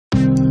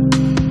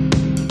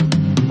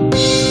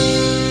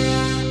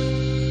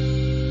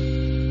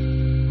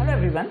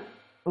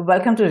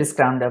Welcome to Risk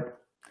Roundup.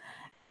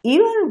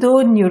 Even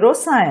though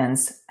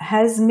neuroscience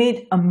has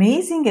made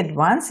amazing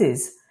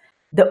advances,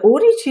 the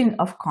origin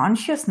of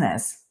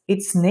consciousness,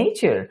 its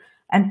nature,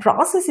 and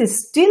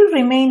processes still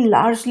remain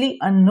largely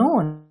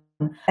unknown,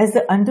 as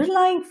the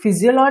underlying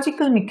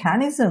physiological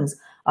mechanisms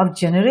of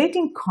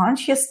generating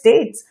conscious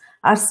states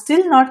are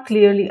still not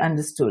clearly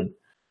understood.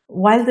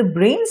 While the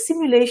brain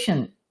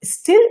simulation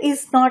still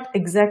is not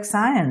exact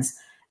science,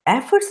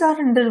 efforts are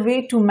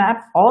underway to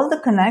map all the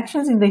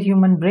connections in the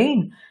human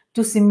brain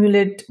to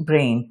simulate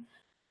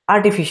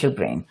artificial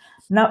brain.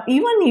 Now,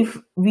 even if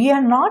we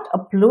are not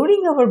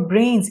uploading our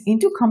brains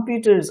into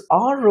computers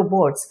or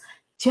robots,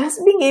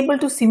 just being able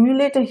to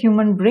simulate a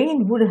human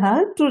brain would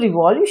help to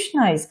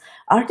revolutionize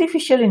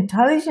artificial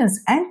intelligence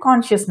and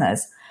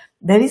consciousness.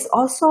 There is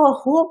also a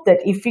hope that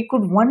if we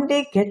could one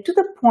day get to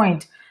the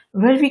point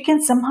where we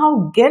can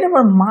somehow get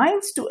our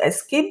minds to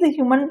escape the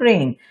human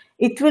brain,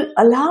 it will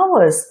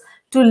allow us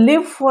to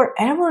live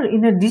forever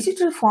in a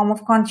digital form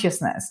of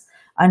consciousness.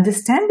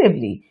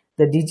 Understandably,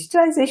 the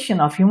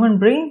digitalization of human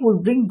brain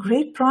would bring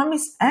great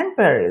promise and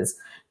perils.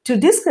 To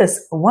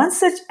discuss one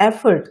such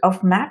effort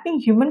of mapping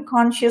human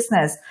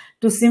consciousness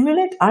to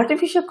simulate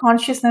artificial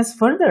consciousness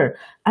further,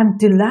 I'm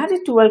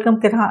delighted to welcome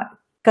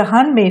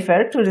Kahan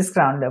Mayfair to Risk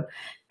Roundup.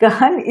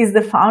 Kahan is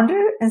the founder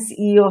and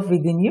CEO of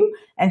Within You,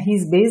 and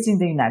he's based in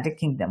the United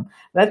Kingdom.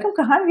 Welcome,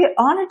 Kahan. We are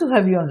honored to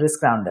have you on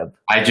Risk Roundup.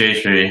 Hi,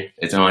 Jayshree.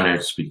 It's an honor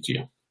to speak to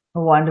you.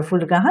 Wonderful,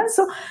 Kahan.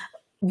 So,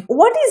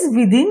 what is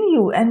Within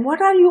You, and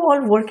what are you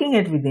all working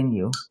at Within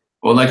You?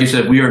 Well, like you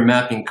said, we are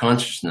mapping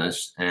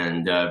consciousness,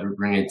 and we're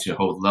bringing it to a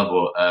whole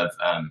level of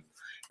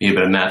being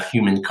able to map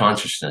human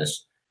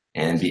consciousness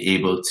and be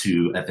able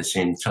to, at the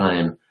same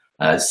time,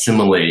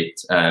 simulate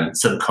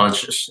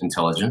subconscious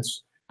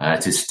intelligence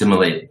to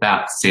stimulate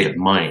back state of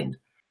mind.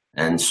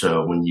 And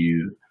so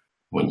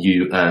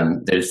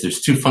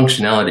there's two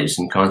functionalities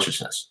in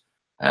consciousness.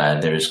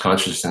 There's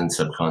conscious and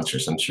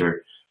subconscious. I'm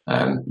sure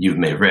you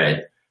may have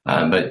read.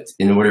 But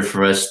in order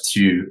for us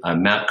to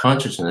map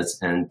consciousness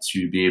and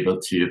to be able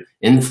to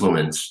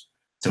influence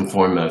some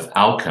form of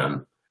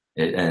outcome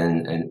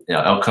and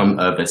outcome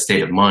of a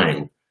state of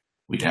mind,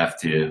 we'd have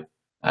to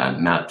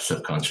map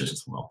subconscious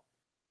as well.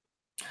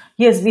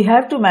 Yes, we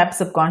have to map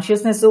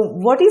subconsciousness. So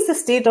what is the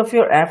state of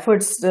your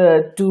efforts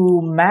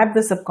to map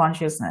the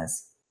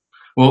subconsciousness?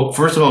 Well,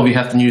 first of all, we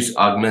have to use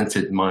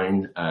augmented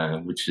mind,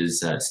 which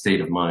is a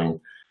state of mind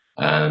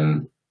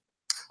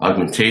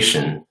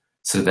augmentation,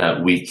 so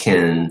that we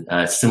can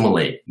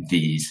simulate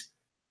these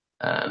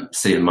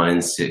state of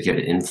minds to get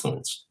it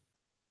influenced.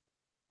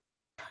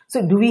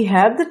 So do we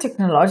have the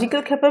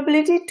technological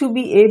capability to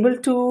be able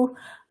to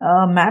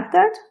map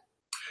that?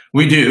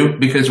 We do,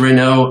 because right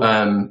now,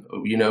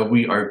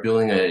 we are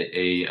building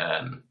a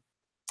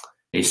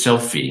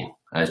selfie,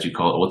 as you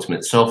call it,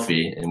 ultimate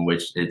selfie, in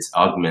which it's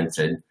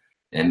augmented,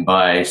 and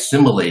by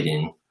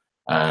simulating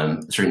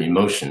certain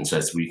emotions,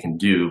 as we can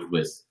do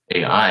with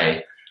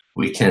AI,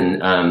 we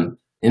can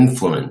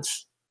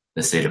influence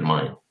the state of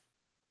mind.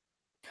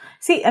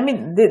 See, I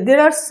mean,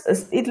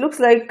 it looks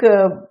like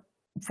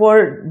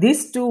for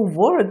this to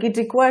work, it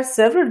requires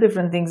several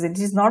different things. It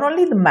is not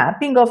only the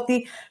mapping of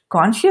the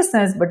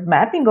consciousness, but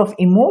mapping of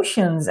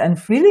emotions and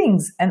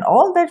feelings, and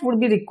all that would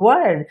be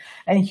required.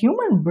 And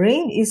human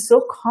brain is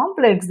so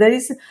complex. There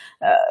is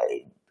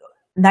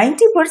 90%,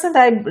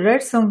 I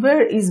read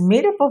somewhere, is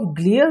made up of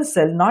glial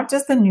cell, not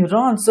just the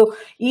neurons. So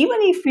even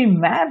if we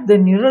map the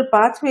neural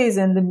pathways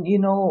and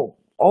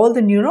all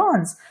the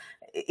neurons,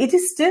 it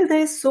is still, there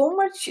is so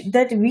much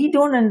that we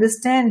don't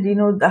understand,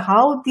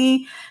 how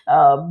the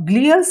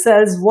glial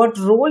cells, what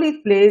role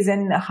it plays,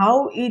 and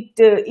how it,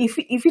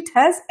 if it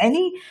has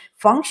any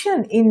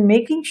function in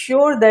making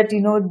sure that,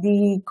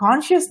 the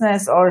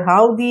consciousness, or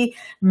how the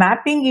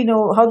mapping,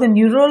 how the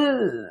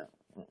neural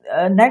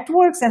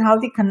networks and how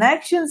the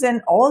connections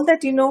and all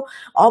that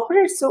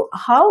operates. So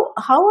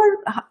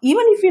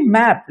even if we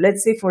map,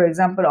 let's say for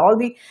example, all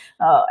the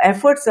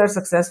efforts are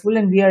successful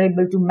and we are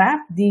able to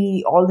map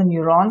all the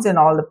neurons and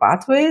all the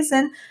pathways,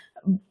 and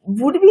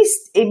would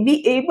we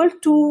be able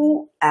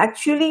to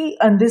actually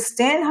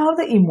understand how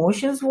the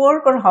emotions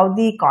work, or how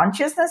the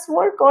consciousness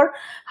work, or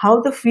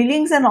how the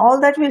feelings and all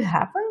that will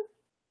happen?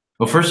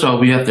 Well, first of all,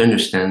 we have to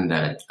understand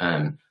that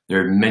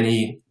there are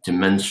many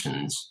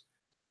dimensions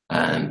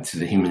to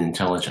the human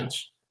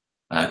intelligence.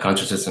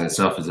 Consciousness in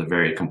itself is a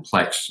very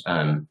complex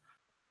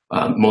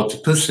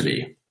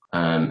multiplicity,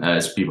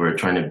 as people are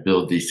trying to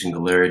build the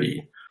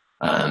singularity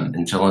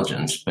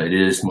intelligence, but it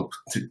is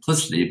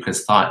multiplicity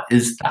because thought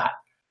is that.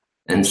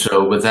 And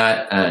so with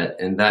that,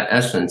 in that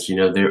essence,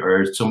 there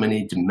are so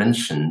many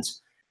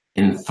dimensions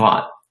in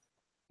thought.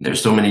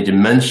 There's so many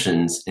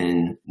dimensions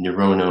in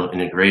neuronal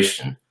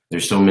integration.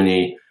 There's so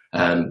many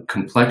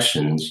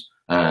complexions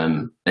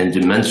and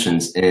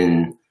dimensions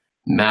in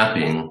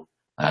mapping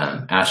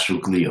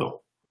astroglial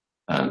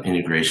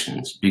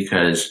integrations,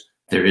 because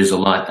there is a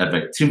lot of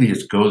activity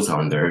that goes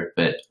on there,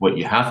 but what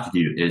you have to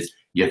do is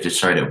you have to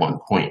start at one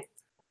point.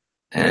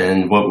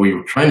 And what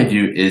we're trying to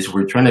do is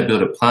we're trying to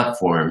build a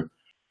platform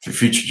for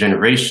future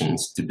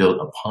generations to build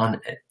upon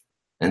it.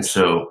 And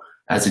so,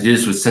 as it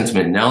is with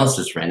sentiment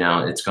analysis right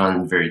now, it's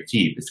gone very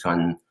deep. It's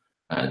gone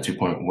to a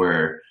point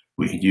where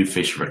we can do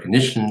facial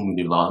recognition,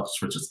 we do all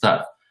sorts of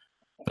stuff.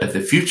 But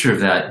the future of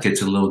that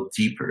gets a little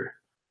deeper.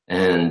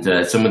 And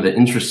some of the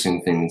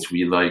interesting things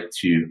we like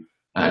to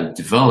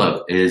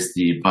develop is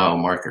the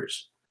biomarkers,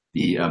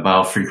 the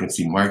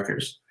biofrequency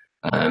markers,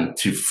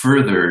 to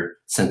further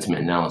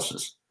sentiment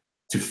analysis,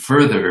 to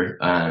further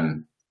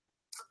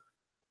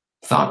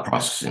thought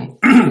processing.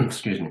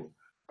 Excuse me.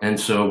 And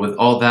so with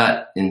all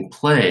that in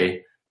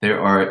play,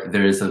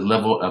 there is a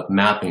level of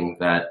mapping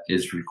that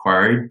is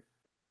required.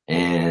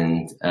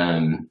 And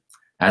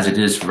as it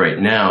is right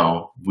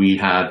now, we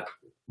have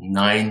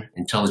 9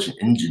 intelligent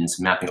engines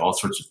mapping all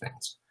sorts of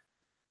things.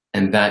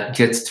 And that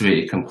gets to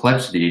a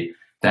complexity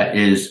that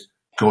is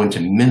going to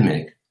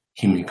mimic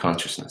human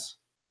consciousness.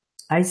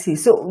 I see.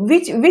 So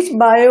which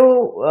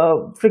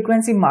bio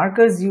frequency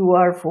markers you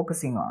are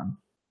focusing on?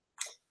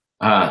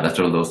 That's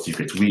one of those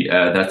secrets.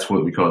 That's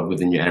what we call it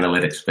within your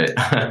analytics bit.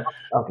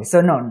 Okay, so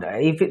no,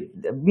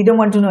 we don't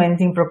want to know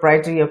anything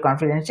proprietary or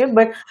confidential,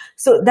 but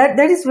so that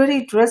is very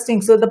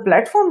interesting. So the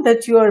platform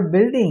that you are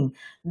building,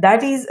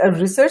 that is a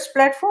research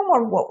platform,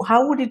 or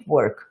how would it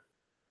work?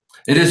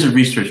 It is a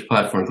research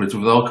platform, because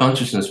with all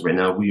consciousness right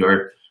now, we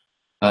are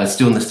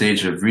still in the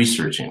stage of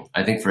researching.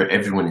 I think for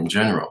everyone in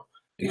general,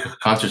 because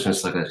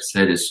consciousness, like I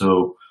said, is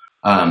so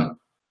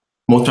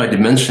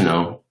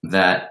multidimensional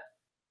that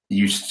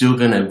you're still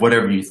gonna,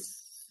 whatever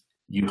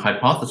you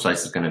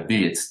hypothesize is gonna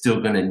be, it's still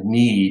gonna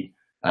need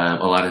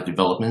a lot of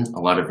development, a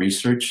lot of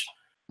research,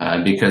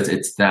 because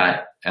it's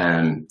that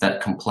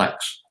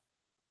complex.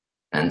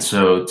 And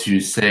so to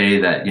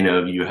say that, you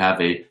know, you have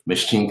a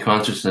machine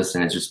consciousness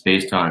and it's just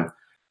based on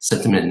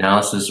sentiment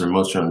analysis or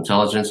emotional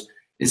intelligence,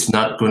 it's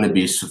not going to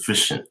be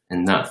sufficient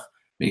enough,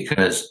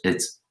 because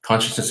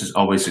consciousness is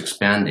always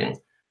expanding.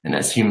 And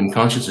as human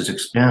consciousness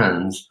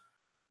expands,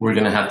 we're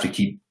going to have to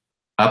keep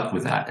up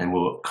with that, and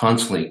we'll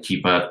constantly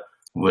keep up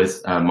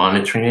with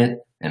monitoring it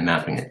and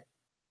mapping it.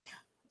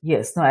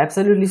 Yes, no,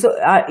 absolutely. So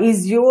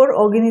is your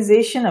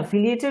organization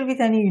affiliated with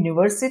any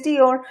university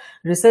or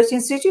research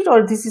institute,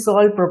 or this is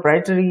all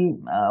proprietary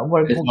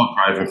work? It's all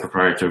private and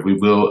proprietary. We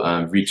will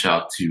reach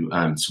out to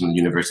some of the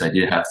universities. I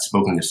did have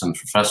spoken to some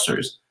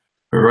professors,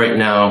 but right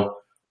now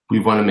we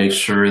want to make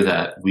sure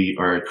that we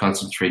are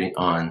concentrating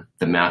on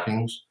the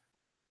mappings,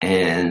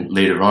 and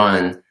later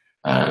on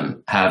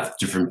have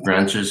different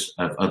branches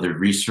of other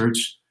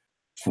research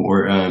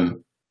for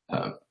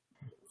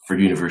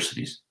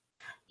universities.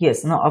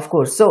 Yes, no, of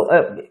course. So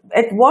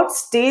at what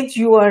stage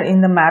you are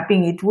in the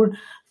mapping, it would,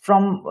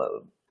 from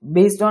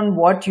based on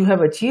what you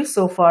have achieved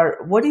so far,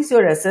 what is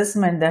your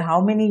assessment that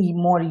how many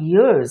more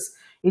years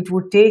it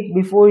would take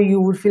before you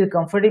would feel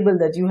comfortable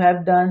that you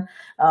have done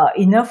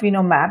enough,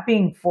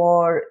 mapping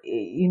for,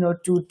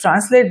 to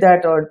translate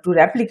that or to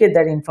replicate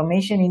that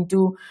information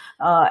into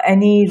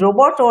any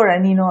robot or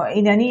any,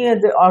 in any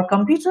other or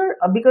computer?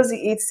 Because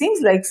it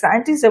seems like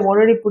scientists have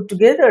already put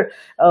together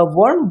a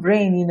worm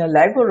brain in a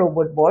Lego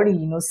robot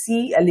body,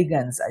 C.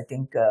 elegans, I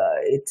think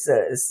it's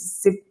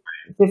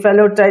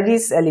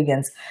Cephalotritis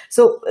elegans.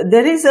 So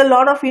there is a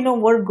lot of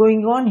work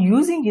going on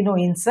using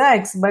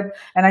insects,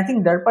 and I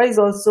think DARPA is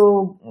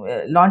also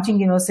launching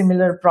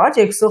similar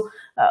projects. So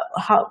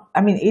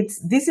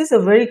this is a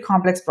very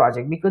complex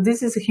project, because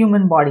this is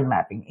human body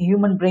mapping,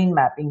 human brain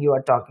mapping you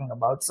are talking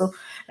about. So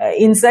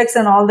insects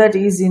and all that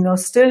is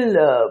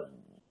still.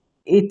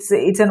 It's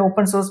an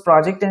open source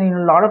project, and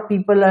a lot of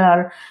people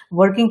are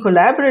working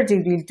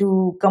collaboratively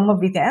to come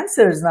up with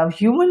answers. Now,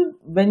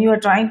 when you are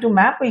trying to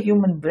map a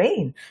human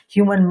brain,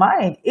 human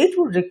mind, it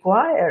would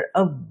require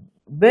a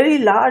very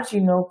large,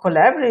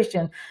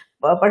 collaboration.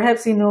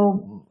 Perhaps,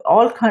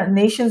 all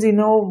nations,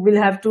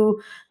 will have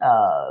to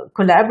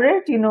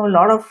collaborate. A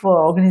lot of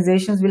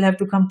organizations will have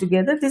to come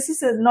together. This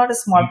is not a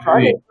small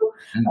project.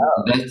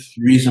 That's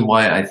the reason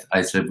why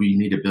I said we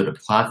need to build a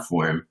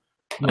platform.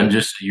 I'm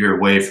just a year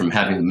away from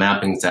having the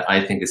mappings that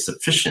I think is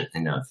sufficient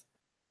enough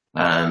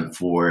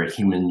for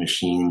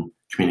human-machine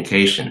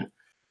communication.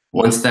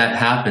 Once that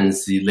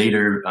happens, the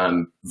later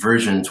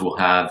versions will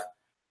have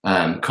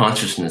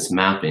consciousness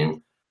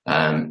mapping,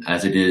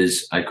 as it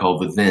is, I call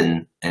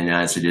within, and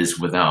as it is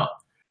without.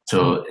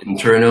 So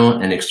internal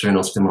and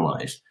external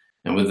stimuli.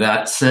 And with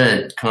that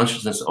said,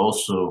 consciousness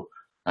also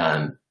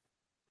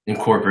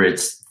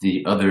incorporates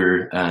the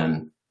other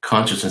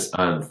consciousness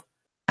of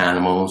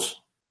animals,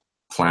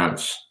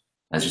 plants,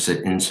 as you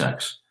said,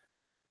 insects,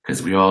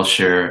 because we all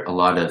share a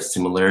lot of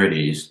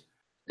similarities,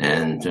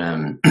 and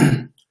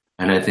and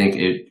I think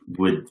it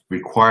would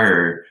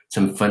require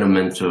some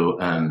fundamental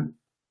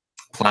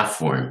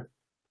platform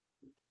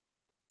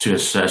to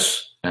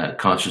assess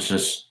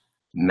consciousness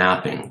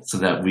mapping, so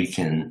that we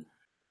can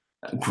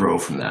grow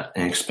from that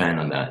and expand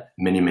on that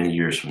many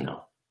years from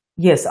now.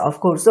 Yes, of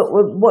course. So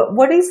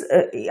what is,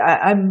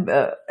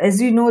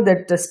 as you know,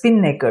 that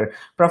Spinnaker,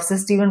 Professor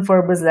Stephen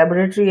Ferber's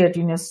laboratory at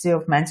University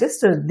of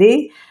Manchester,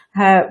 they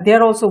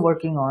are also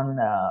working on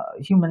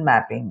human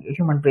mapping,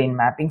 human brain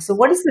mapping. So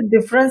what is the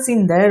difference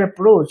in their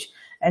approach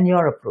and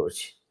your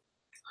approach?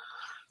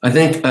 I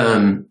think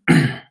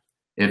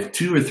if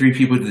two or three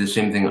people did the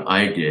same thing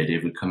I did,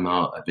 it would come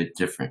out a bit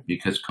different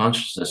because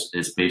consciousness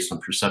is based on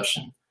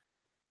perception,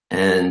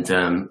 and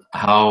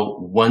how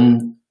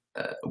one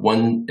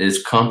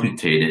is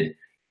computated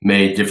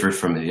may differ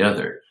from the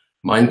other.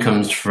 Mine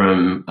comes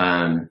from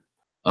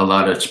a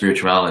lot of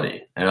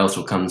spirituality. It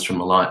also comes from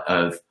a lot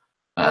of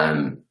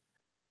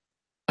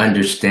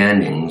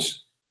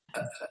understandings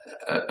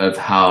of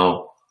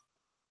how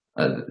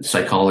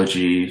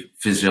psychology,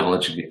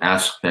 physiology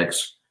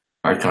aspects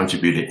are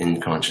contributed in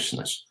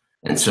consciousness.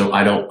 And so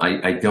I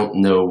don't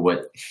know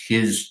what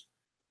his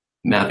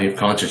mapping of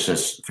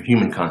consciousness for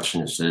human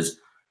consciousness is.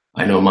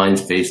 I know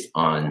mine's based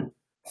on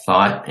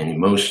thought and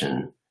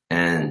emotion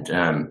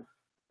and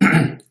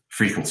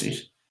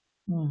frequencies.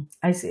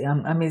 I see.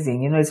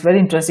 Amazing. It's very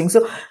interesting.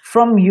 So,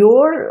 from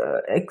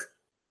your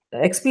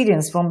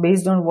experience, from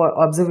based on what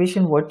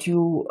observation, what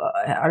you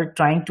are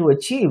trying to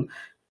achieve,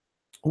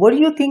 what do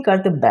you think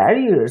are the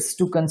barriers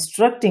to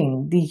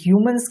constructing the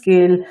human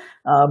scale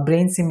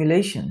brain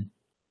simulation?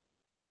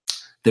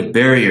 The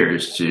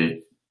barriers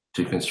to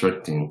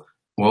constructing,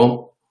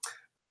 well,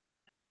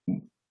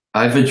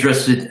 I've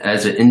addressed it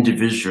as an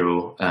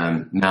individual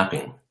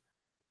mapping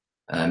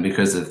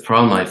because the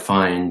problem I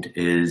find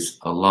is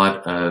a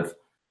lot of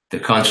the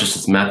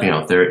consciousness mapping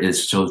out there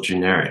is still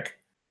generic.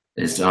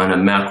 It's on a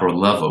macro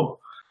level.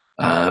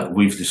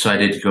 We've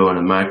decided to go on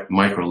a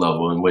micro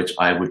level in which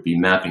I would be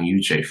mapping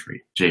you,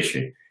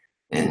 Jayshree,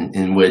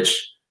 in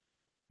which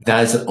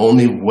that is the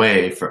only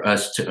way for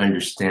us to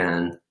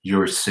understand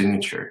your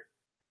signature.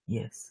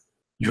 Yes.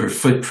 Your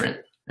footprint.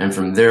 And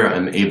from there,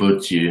 I'm able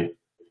to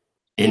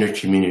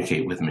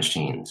intercommunicate with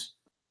machines.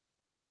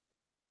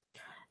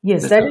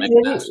 Yes, that is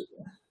very,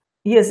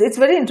 yes, it's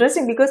very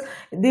interesting because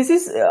this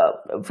is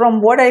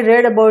from what I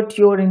read about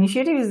your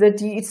initiative is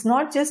that it's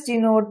not just,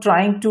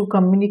 trying to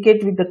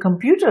communicate with the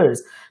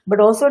computers,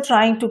 but also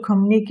trying to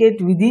communicate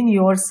within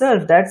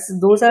yourself.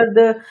 Those are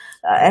the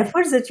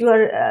efforts that you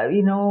are,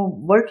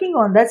 working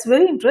on. That's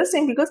very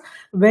interesting because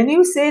when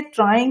you say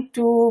trying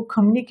to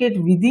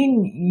communicate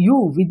within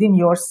you, within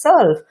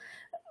yourself,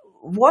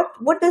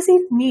 what does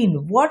it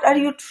mean? What are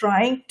you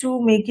trying to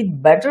make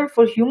it better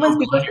for humans?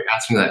 Because you're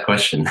asking that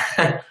question.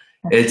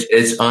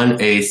 It's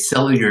on a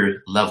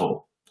cellular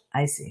level.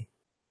 I see.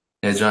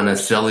 It's on a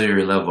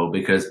cellular level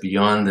because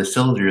beyond the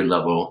cellular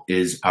level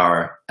is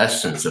our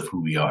essence of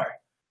who we are.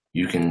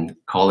 You can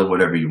call it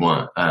whatever you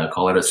want.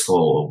 Call it a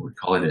soul.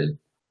 Call it a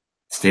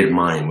state of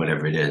mind,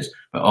 whatever it is.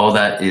 But all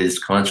that is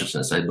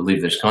consciousness. I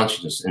believe there's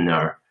consciousness in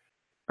our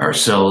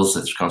cells.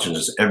 There's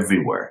consciousness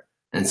everywhere.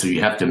 And so you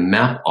have to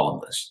map all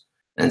of this.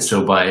 And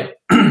so by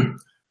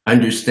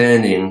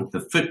understanding the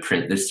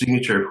footprint, the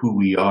signature of who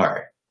we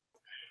are,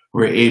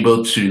 we're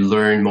able to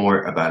learn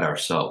more about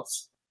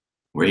ourselves.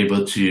 We're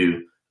able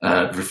to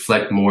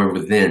reflect more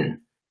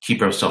within,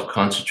 keep ourselves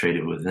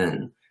concentrated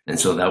within. And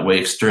so that way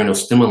external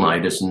stimuli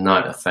does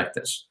not affect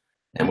us.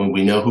 And when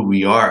we know who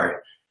we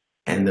are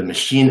and the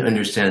machine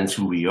understands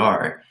who we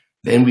are,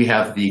 then we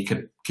have the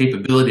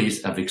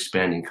capabilities of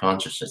expanding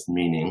consciousness,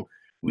 meaning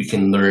we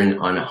can learn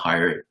on a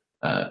higher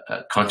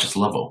conscious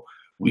level.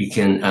 We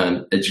can,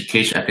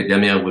 education,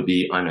 academia would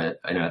be on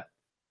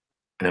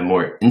a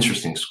more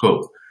interesting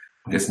scope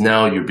because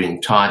now you're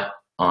being taught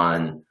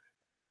on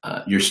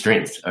your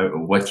strengths,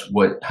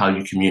 how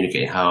you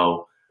communicate,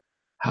 how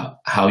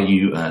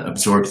you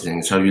absorb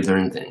things, how you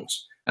learn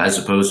things, as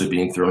opposed to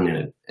being thrown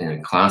in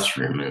a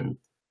classroom and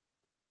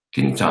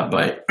getting taught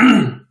by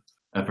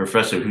a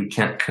professor who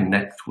can't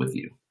connect with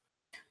you.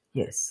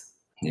 Yes.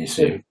 You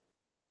see?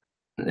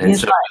 And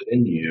so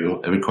within you,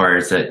 it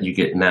requires that you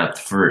get mapped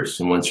first.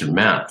 And once you're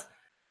mapped,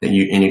 then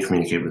you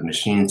intercommunicate with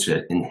machines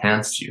to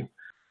enhance you.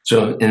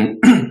 So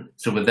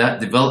so with that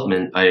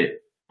development,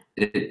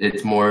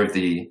 it's more of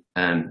the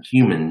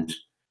humans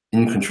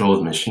in control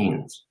of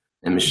machines.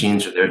 And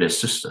machines are there to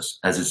assist us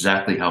as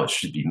exactly how it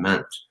should be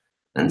meant.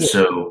 And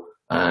so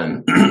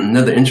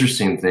another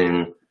interesting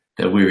thing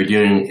that we were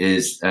doing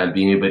is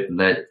being able to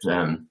let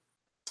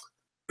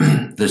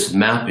this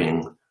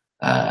mapping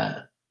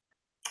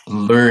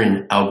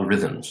learn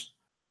algorithms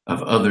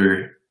of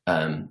other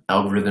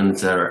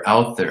algorithms that are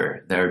out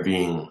there that are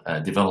being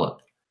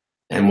developed.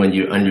 And when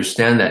you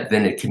understand that,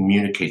 then it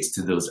communicates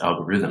to those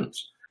algorithms.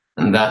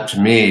 And that to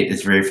me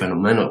is very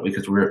fundamental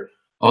because we're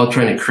all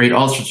trying to create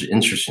all sorts of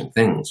interesting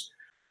things.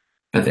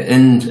 At the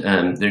end,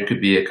 there could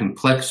be a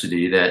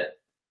complexity that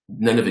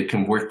none of it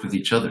can work with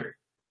each other.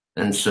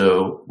 And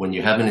so when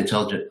you have an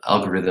intelligent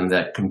algorithm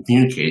that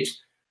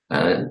communicates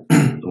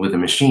with a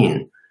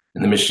machine,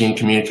 and the machine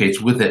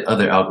communicates with the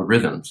other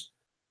algorithms,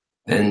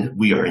 then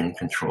we are in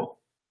control.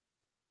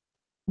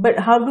 But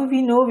how do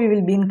we know we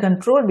will be in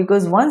control?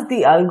 Because once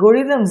the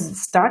algorithms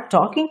start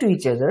talking to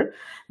each other,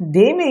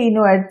 they may,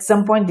 at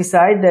some point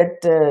decide that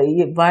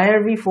why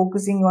are we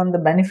focusing on the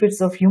benefits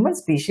of human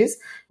species?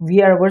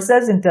 We are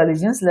ourselves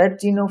intelligence.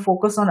 Let's,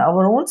 focus on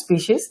our own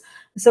species.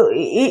 So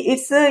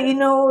it's a,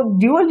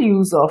 dual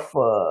use of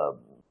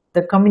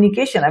the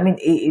communication. I mean,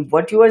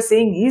 what you are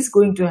saying is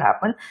going to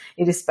happen,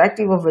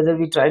 irrespective of whether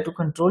we try to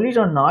control it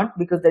or not,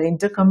 because that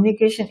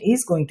intercommunication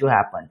is going to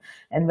happen.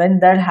 And when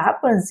that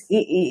happens,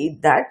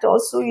 that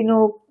also,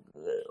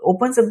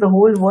 opens up the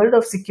whole world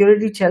of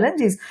security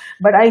challenges.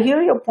 But I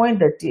hear your point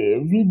that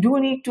we do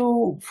need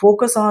to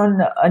focus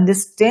on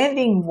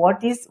understanding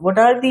what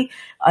are the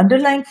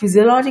underlying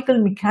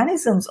physiological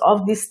mechanisms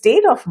of this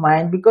state of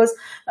mind. Because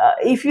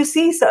if you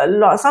see,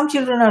 some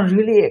children are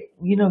really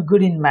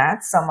good in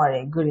math, some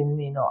are good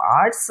in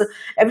arts.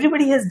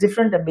 Everybody has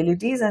different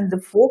abilities, and the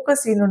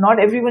focus, not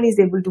everyone is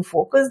able to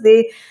focus.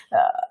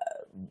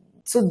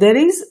 So there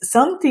is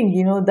something,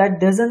 that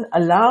doesn't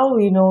allow,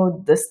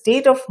 the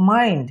state of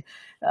mind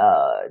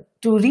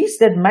to reach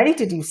that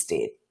meditative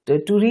state,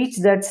 to reach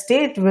that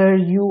state where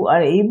you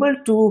are able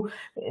to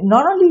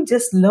not only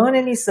just learn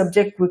any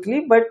subject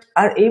quickly, but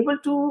are able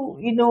to,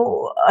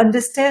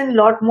 understand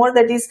a lot more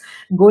that is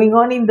going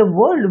on in the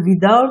world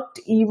without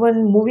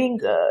even moving,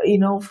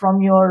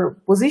 from your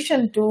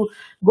position to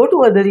go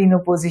to other,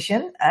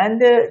 position.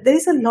 And there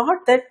is a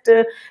lot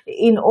that,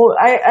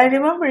 I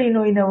remember,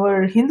 in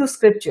our Hindu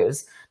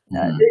scriptures,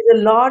 there's a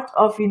lot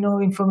of,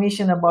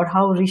 information about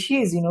how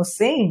rishis,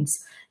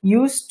 saints,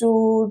 used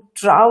to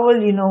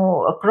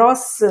travel,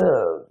 across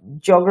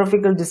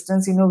geographical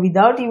distance,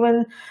 without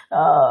even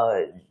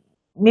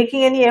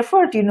making any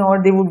effort,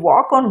 or they would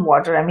walk on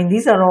water. I mean,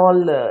 these are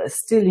all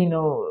still,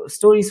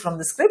 stories from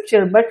the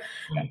scripture. But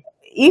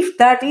if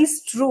that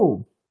is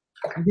true,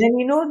 then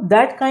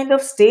that kind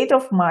of state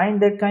of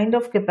mind, that kind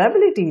of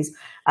capabilities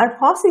are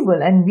possible,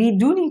 and we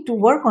do need to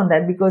work on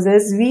that, because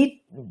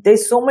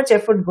there's so much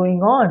effort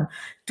going on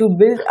to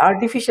build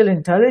artificial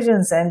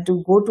intelligence and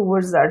to go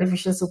towards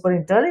artificial super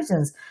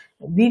intelligence.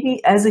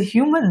 As a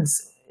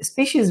humans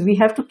species, we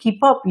have to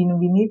keep up. We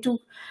need to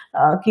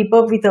keep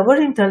up with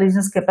our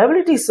intelligence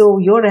capabilities. So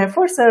your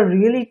efforts are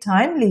really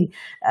timely,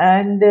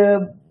 and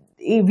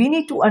we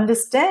need to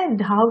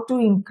understand how to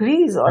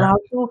increase, or how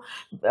to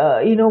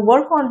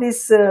work on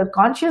this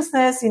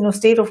consciousness,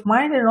 state of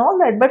mind and all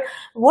that. But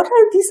what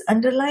are these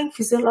underlying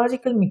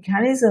physiological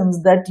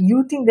mechanisms that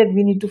you think that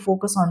we need to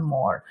focus on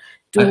more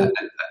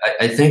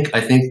I think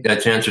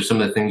that to answer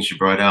some of the things you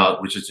brought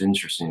out, which is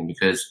interesting,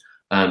 because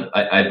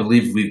I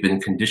believe we've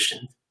been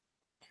conditioned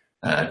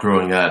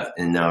growing up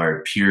in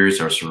our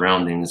peers, our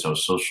surroundings, our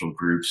social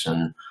groups,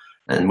 and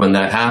when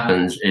that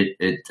happens, it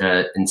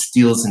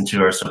instills into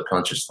our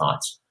subconscious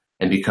thoughts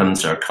and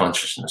becomes our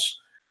consciousness.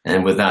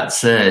 And with that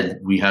said,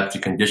 we have to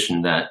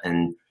condition that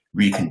and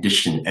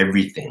recondition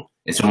everything.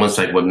 It's almost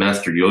like what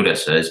Master Yoda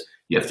says: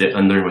 you have to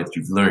unlearn what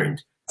you've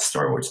learned.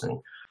 Star Wars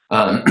thing.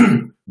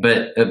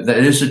 But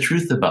there is a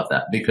truth about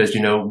that, because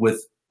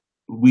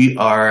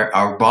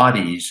our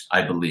bodies,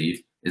 I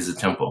believe, is a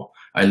temple.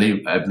 I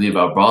believe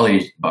our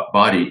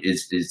body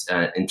is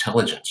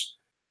intelligence,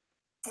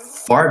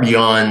 far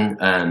beyond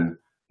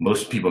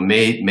most people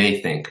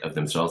may think of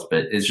themselves.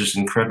 But it's just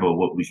incredible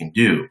what we can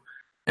do.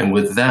 And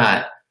with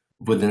that,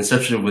 with the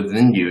inception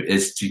within you,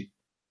 is to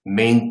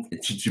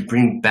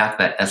bring back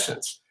that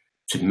essence,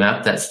 to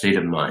map that state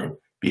of mind,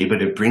 be able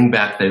to bring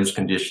back those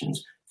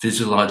conditions,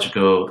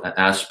 physiological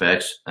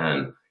aspects,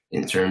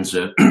 in terms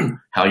of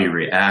how you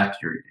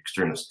react, your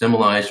external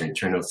stimuli, your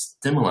internal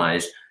stimuli.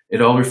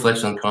 It all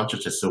reflects on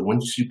consciousness. So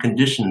once you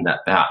condition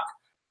that back,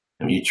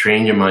 and you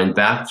train your mind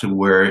back to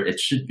where it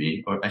should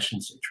be, or I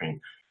shouldn't say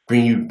train,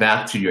 bring you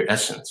back to your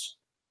essence,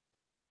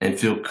 and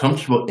feel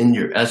comfortable in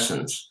your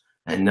essence,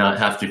 and not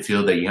have to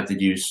feel that you have to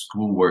do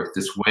schoolwork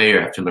this way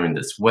or have to learn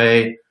this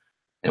way.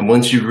 And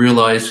once you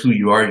realize who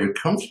you are, you're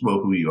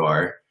comfortable who you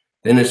are,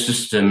 then the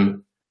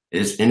system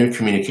is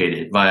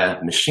intercommunicated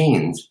via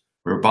machines,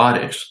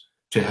 robotics,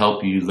 to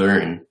help you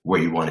learn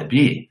where you want to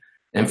be.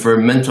 And for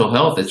mental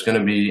health, it's going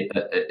to be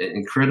an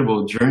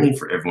incredible journey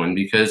for everyone,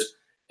 because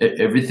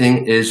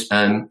everything is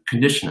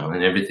conditional,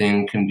 and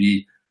everything can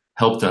be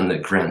helped on the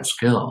grand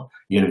scale.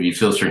 You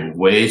feel certain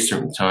ways,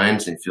 certain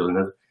times, and feel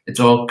another. It's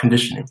all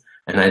conditioning.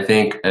 And I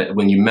think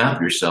when you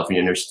map yourself and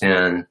you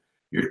understand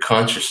your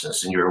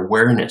consciousness and your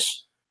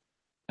awareness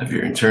of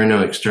your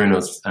internal,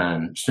 external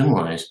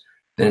stimuli,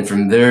 then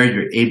from there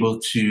you're able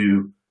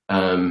to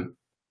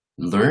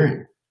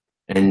learn,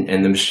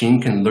 and the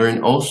machine can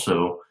learn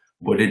also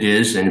what it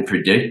is, and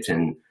predict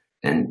and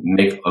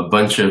make a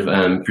bunch of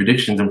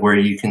predictions of where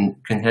you can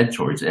head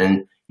towards.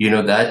 And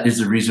that is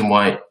the reason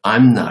why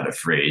I'm not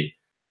afraid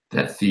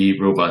that the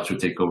robots will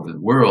take over the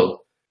world,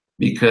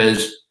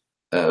 because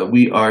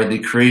we are the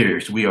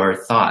creators. We are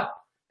thought,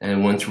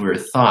 and once we're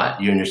thought,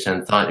 you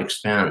understand, thought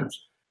expands.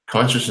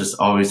 Consciousness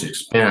always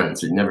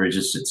expands. It never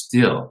just sits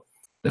still.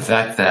 The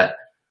fact that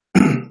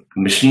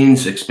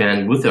machines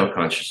expand with our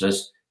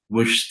consciousness,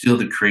 we're still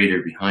the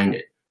creator behind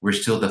it. We're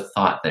still the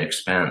thought that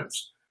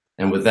expands.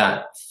 And with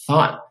that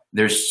thought,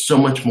 there's so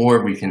much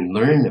more we can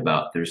learn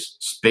about. There's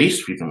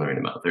space we can learn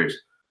about. There's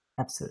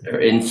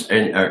absolutely.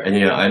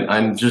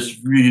 I'm just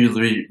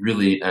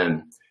really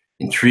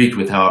intrigued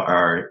with how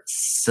our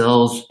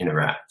cells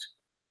interact.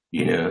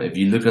 If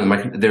you look at the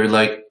micro, they're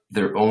like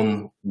their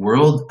own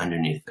world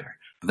underneath there.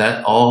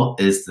 That all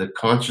is the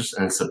conscious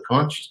and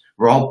subconscious.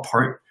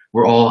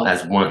 we're all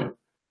as one,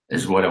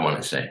 is what I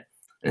want to say.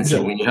 And so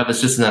Yeah. when you have a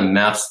system that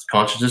maps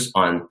consciousness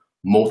on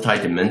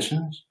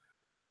multi-dimensions,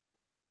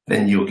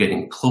 then you're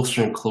getting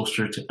closer and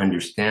closer to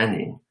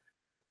understanding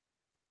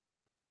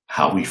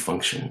how we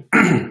function,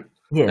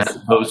 Yes. as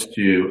opposed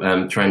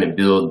to trying to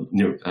build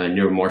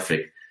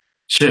neuromorphic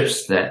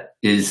chips that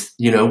is,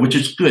 which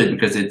is good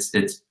because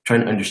it's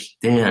trying to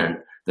understand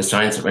the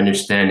science of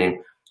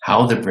understanding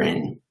how the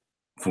brain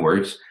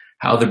works,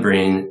 how the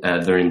brain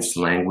learns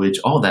language,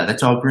 all that.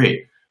 That's all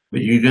great.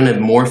 But you're going to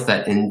morph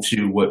that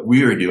into what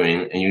we are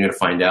doing, and you're going to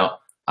find out,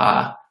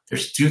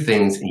 there's two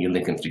things, and you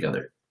link them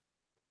together.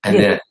 And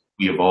Yes. then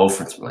we evolve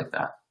from something like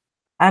that.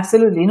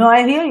 Absolutely.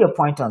 I hear your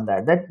point on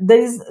that. That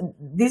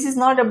this is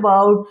not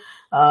about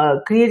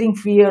creating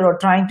fear or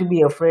trying to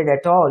be afraid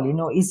at all.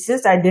 It's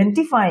just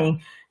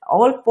identifying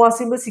all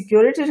possible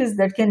security risks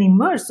that can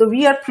emerge. So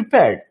we are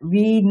prepared.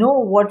 We know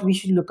what we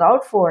should look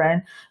out for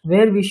and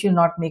where we should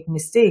not make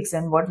mistakes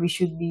and what we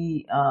should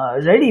be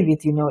ready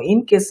with,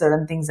 in case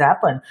certain things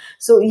happen.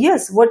 So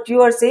yes, what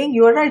you are saying,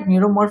 you are right.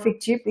 Neuromorphic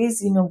chip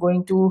is,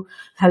 going to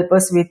help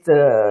us with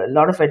a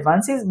lot of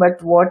advances.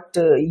 But what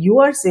you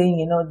are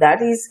saying,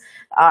 that is,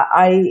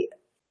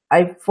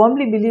 I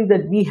firmly believe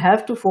that we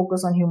have to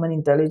focus on human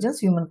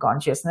intelligence, human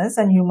consciousness,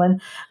 and human,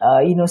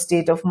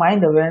 state of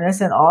mind awareness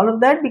and all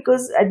of that.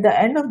 Because at the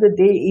end of the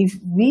day, if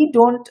we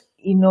don't,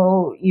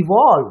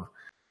 evolve,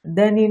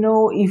 then,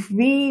 if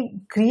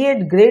we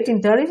create great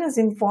intelligence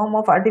in form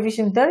of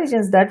artificial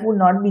intelligence, that would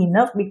not be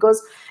enough.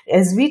 Because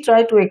as we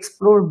try to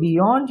explore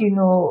beyond,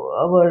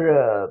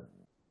 our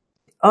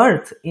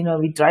Earth,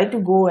 we try to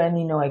go and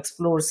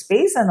explore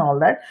space and all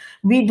that,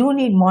 we do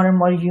need more and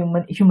more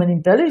human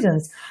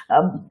intelligence.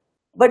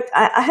 But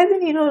I have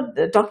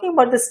been, talking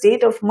about the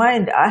state of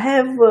mind. I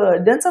have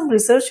done some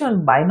research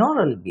on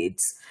binaural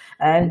beats,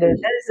 and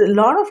there's a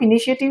lot of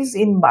initiatives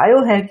in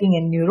biohacking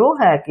and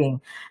neurohacking,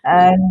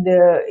 and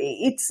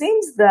it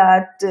seems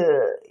that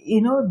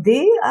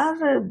they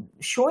are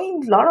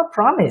showing a lot of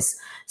promise.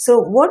 So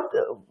what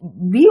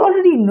we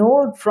already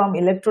know from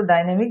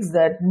electrodynamics,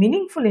 that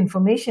meaningful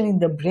information in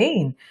the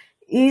brain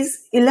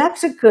is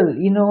electrical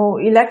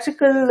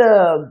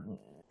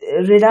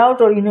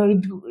readout, or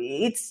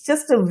it's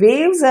just the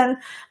waves,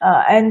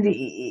 and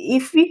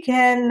if we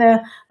can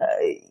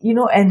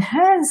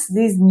enhance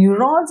these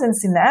neurons and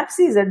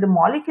synapses at the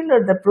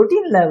molecular, the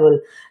protein level,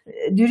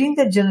 during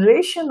the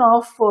generation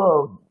of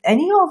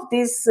any of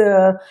these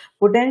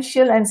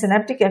potential and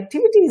synaptic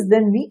activities,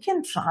 then we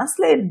can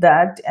translate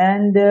that,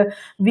 and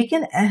we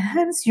can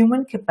enhance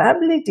human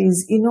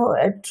capabilities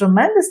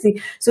tremendously.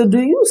 So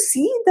do you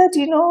see that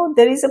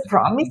there is a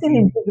promise in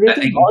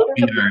integrating all of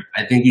the...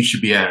 I think you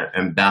should be an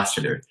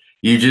ambassador.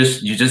 You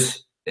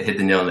just hit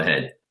the nail on the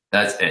head.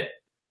 That's it.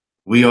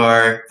 We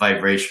are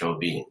vibrational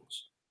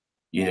beings.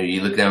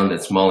 You look down the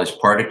smallest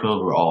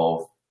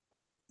particle,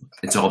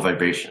 it's all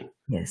vibration.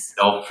 Yes. It's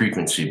all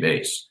frequency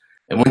based.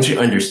 And once you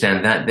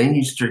understand that, then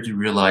you start to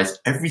realize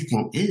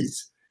everything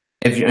is.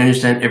 If you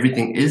understand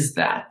everything is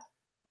that,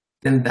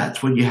 then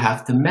that's what you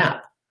have to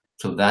map.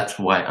 So that's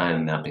why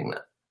I'm mapping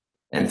that.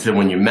 And so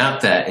when you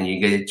map that and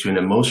you get to an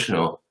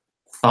emotional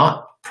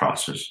thought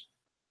process,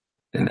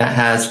 then that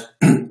has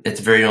its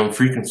very own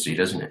frequency,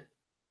 doesn't it?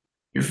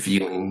 Your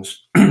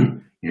feelings,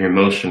 your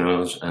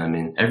emotionals,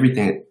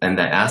 everything in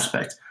that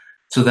aspect.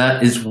 So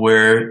that is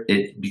where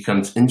it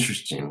becomes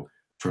interesting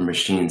for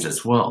machines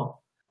as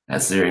well,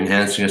 as they're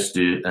enhancing us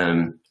to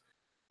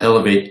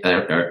elevate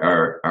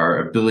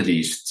our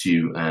abilities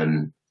to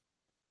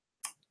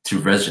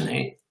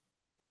resonate.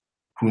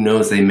 Who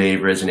knows, they may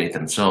resonate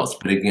themselves.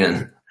 But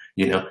again,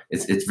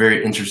 it's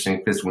very interesting,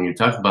 because when you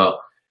talk about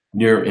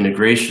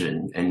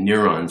neurointegration and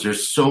neurons,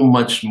 there's so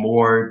much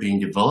more being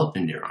developed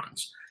in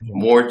neurons,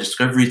 more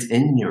discoveries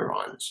in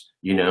neurons.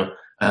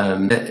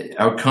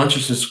 Our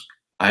consciousness,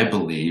 I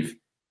believe,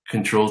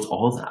 controls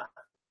all that.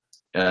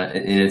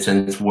 In a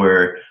sense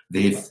where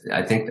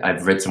I think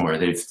I've read somewhere,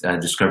 they've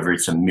discovered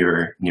some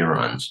mirror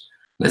neurons.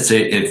 Let's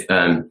say if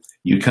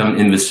you come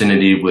in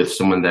vicinity with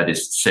someone that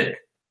is sick,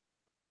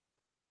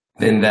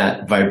 then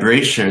that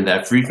vibration,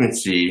 that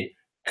frequency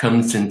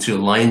comes into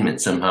alignment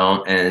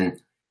somehow.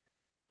 And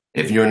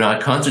if you're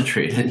not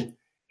concentrated,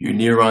 your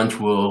neurons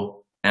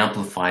will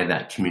amplify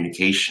that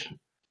communication.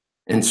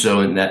 And so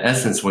in that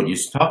essence, what you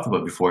talked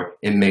about before,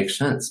 it makes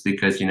sense,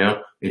 because,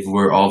 if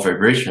we're all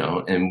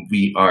vibrational and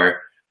we are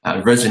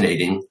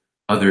resonating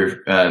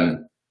other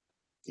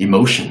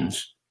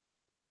emotions,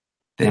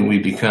 then we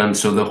become,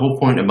 so the whole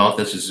point about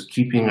this is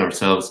keeping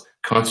ourselves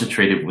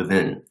concentrated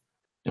within.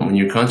 And when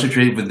you're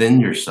concentrated within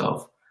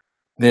yourself,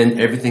 then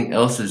everything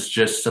else is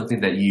just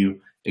something that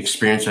you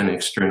experience on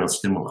external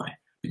stimuli.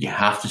 But you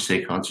have to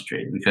stay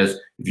concentrated, because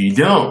if you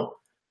don't,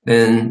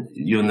 then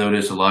you'll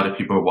notice a lot of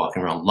people are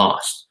walking around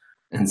lost.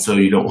 And so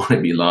you don't want to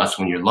be lost.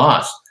 When you're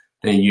lost,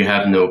 then you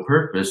have no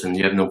purpose, and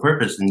you have no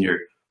purpose, and your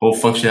whole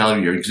functionality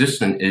of your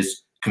existence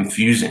is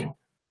confusing.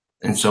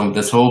 And so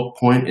this whole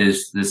point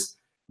is this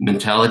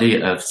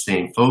mentality of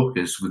staying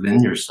focused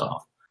within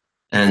yourself,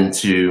 and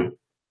to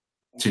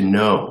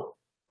know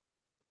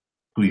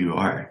who you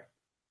are,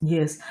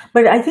 Yes,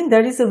 but I think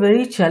that is a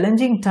very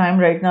challenging time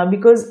right now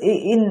because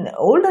in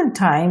olden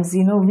times,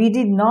 we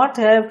did not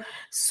have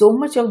so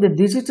much of the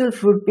digital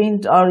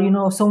footprint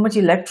or, so much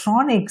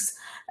electronics.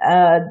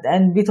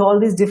 And with all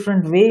these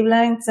different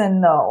wavelengths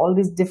and all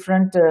these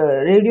different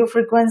radio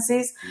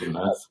frequencies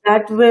EMF.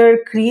 that were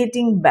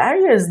creating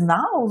barriers.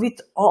 Now, with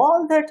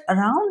all that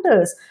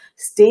around us,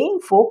 staying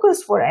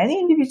focused for any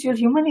individual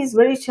human is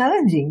very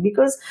challenging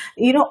because,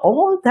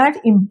 all that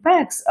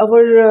impacts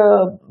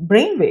our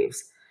brain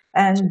waves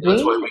So and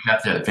that's why brain. we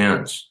have to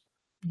advance.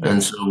 And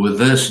Yes, so with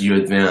this, you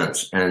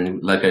advance.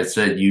 And like I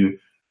said,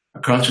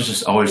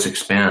 consciousness always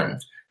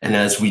expands. And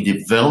as we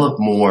develop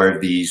more of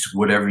these,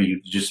 whatever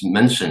you just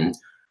mentioned,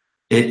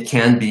 it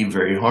can be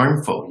very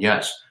harmful,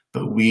 yes.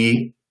 But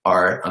we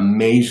are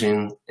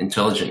amazing,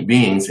 intelligent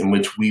beings in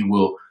which we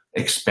will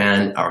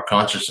expand our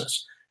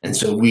consciousness. And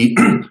so we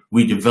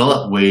we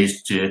develop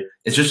ways to.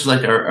 It's just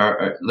like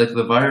our like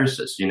the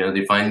viruses.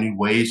 They find new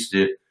ways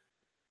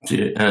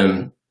to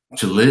um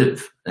to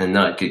live and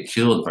not get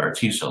killed by our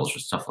T cells or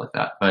stuff like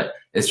that. But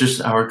it's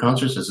just our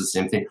consciousness is the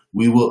same thing.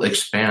 We will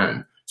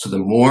expand. So the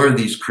more of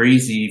these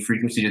crazy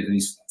frequencies of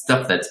these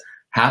stuff that's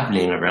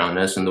happening around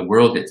us and the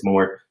world gets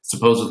more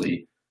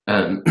supposedly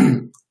um,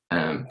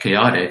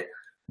 chaotic,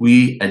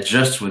 we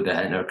adjust with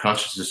that and our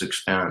consciousness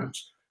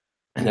expands.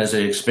 And as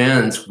it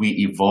expands, we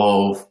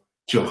evolve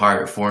to a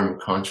higher form of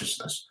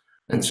consciousness.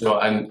 And so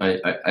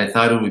I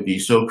thought it would be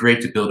so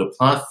great to build a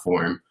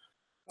platform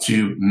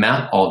to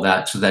map all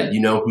that so that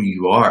you know who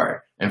you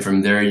are. And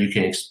from there, you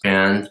can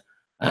expand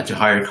to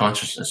higher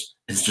consciousness.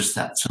 It's just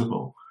that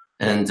simple.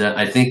 And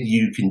I think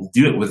you can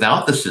do it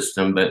without the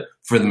system, but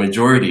for the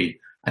majority,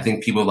 I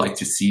think people like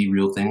to see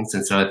real things.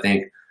 And so I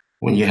think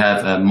when you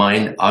have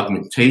mind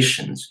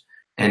augmentations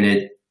and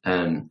it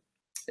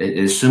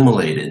is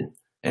simulated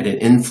and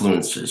it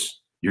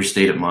influences your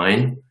state of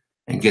mind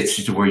and gets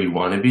you to where you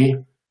want to be,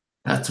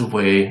 that's a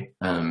way.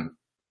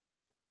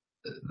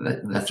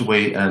 That's a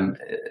way.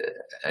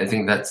 I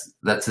think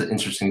that's an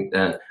interesting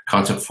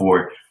concept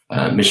for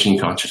machine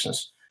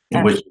consciousness,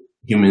 in which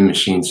human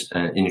machines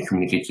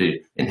communicate to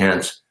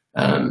enhance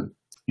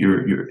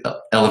your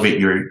elevate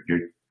your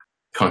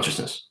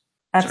consciousness.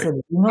 Sorry.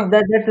 absolutely.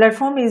 That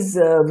platform is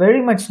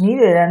very much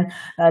needed, and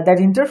that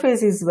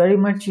interface is very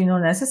much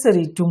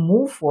necessary to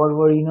move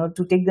forward.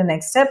 To take the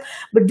next step.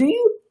 But do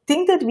you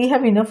think that we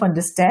have enough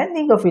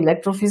understanding of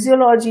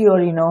electrophysiology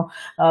or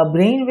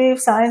brainwave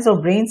science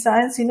or brain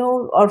science,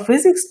 or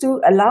physics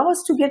to allow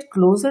us to get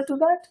closer to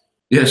that?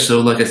 Yeah. So,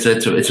 like I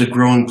said, so it's a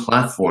growing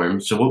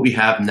platform. So what we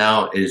have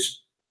now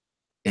is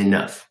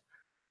enough.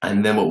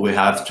 And then what we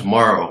have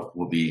tomorrow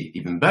will be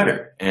even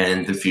better.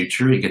 And the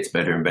future, it gets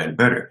better and better and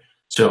better.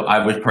 So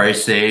I would probably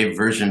say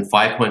version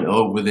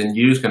 5.0 within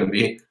you is going to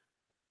be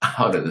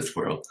out of this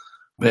world.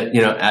 But,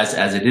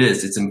 as it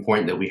is, it's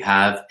important that we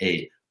have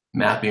a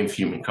mapping of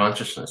human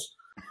consciousness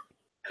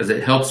because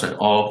it helps on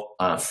all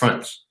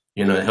fronts.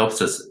 It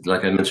helps us,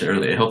 like I mentioned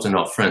earlier, it helps on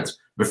all fronts.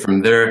 But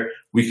from there,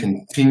 we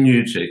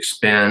continue to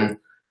expand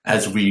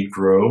as we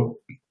grow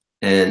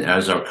and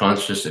as our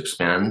consciousness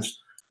expands.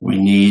 We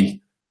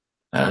need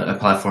a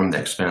platform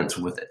that expands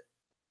with it.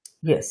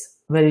 Yes,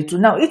 very true.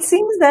 Now, it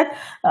seems that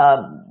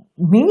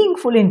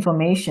meaningful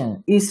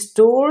information is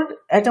stored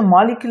at a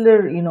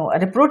molecular,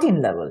 at a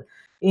protein level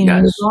in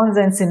Yes. neurons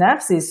and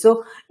synapses.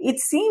 So it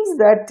seems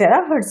that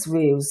terahertz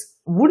waves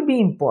would be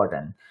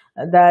important.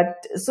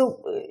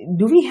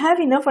 Do we have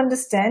enough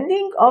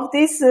understanding of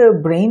these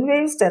brain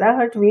waves,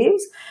 terahertz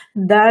waves,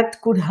 that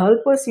could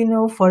help us,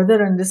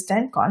 further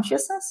understand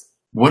consciousness?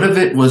 What if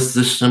it was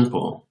this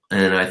simple?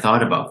 And I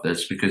thought about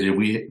this because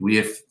we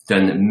have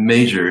done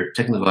major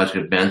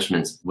technological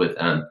advancements with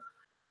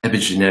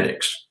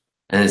epigenetics,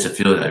 and it's a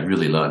field that I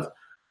really love.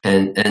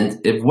 And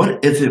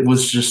what if it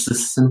was just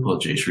this simple,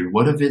 Jayshree?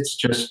 What if it's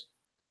just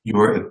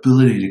your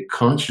ability to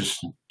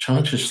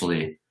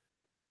consciously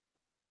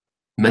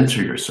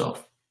mentor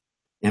yourself,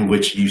 in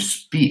which you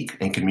speak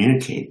and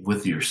communicate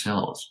with your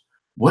cells?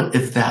 What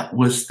if that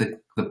was the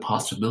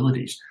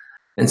possibilities?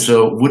 And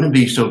so wouldn't it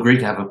be so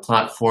great to have a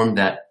platform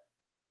that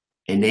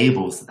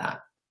enables that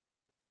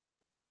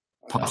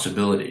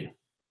possibility?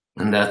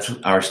 And that's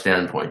our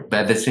standpoint. But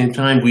at the same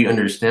time, we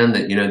understand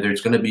that,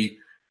 there's going to be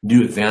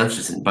new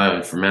advances in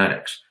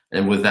bioinformatics.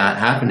 And with that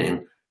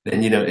happening,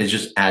 then, it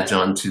just adds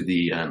on to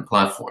the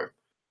platform.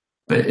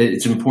 But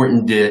it's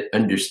important to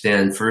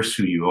understand first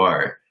who you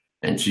are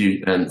and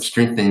to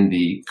strengthen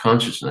the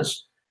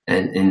consciousness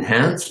and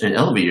enhance and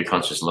elevate your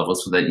conscious level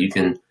so that you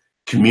can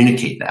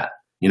communicate that,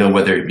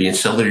 whether it be in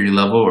cellular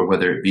level or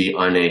whether it be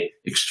on a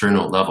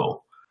external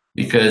level.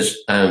 Because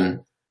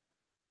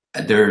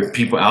there are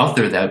people out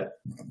there that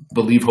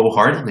believe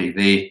wholeheartedly,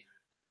 they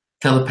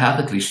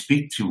telepathically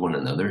speak to one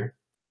another.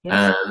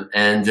 Yes.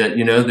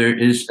 There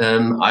is,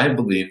 I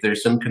believe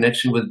there's some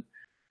connection with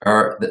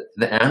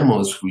the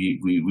animals we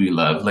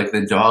love, like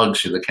the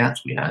dogs or the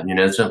cats we have,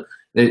 so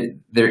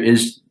there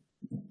is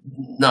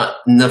not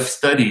enough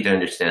study to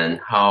understand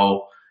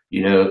how,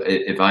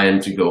 if I am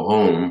to go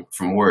home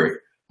from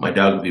work, my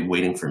dog will be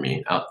waiting for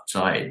me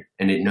outside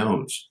and it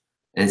knows.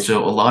 And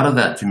so a lot of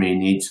that to me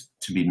needs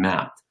to be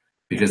mapped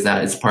because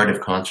that is part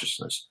of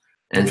consciousness.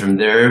 And from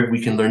there,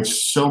 we can learn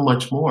so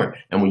much more.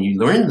 And when you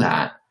learn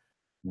that,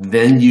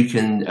 then you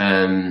can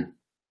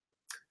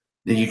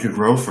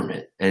grow from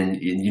it,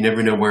 and you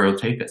never know where it'll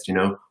take us.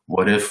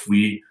 What if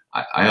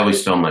I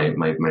always tell my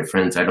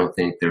friends, I don't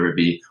think there would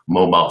be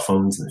mobile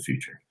phones in the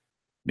future,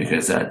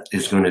 because that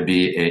is going to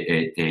be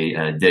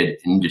a dead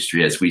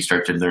industry as we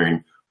start to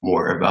learn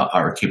more about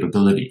our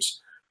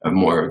capabilities,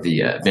 more of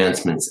the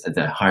advancements,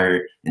 the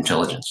higher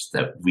intelligence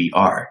that we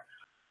are.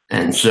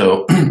 And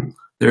so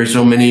there are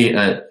so many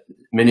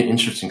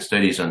interesting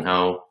studies on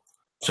how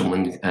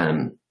someone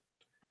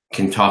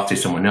can talk to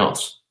someone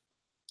else,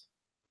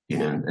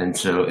 and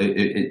so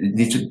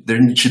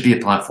there should be a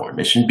platform.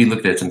 It shouldn't be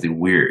looked at as something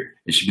weird.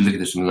 It should be looked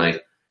at as something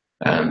like,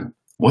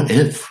 what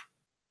if?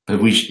 But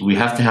we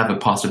have to have a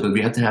possibility.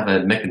 We have to have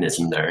a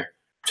mechanism there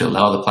to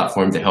allow the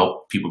platform to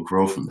help people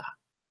grow from that.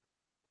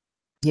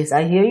 Yes,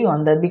 I hear you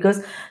on that,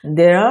 because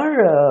there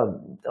are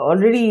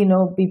already,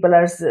 people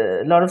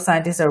a lot of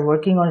scientists are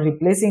working on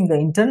replacing the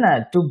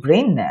internet to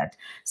BrainNet.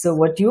 So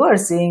what you are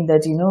saying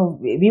that,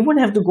 we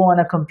wouldn't have to go on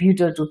a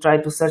computer to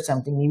try to search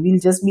something. We will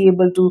just be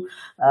able to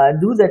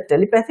do that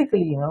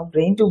telepathically,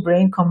 brain to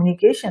brain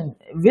communication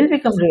will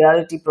become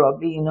reality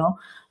probably, in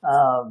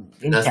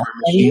That's 10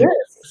 where years.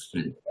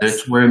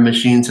 that's where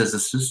machines as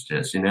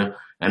assistants, and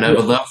I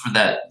would love for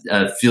that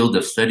field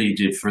of study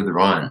to further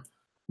on,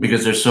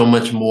 because there's so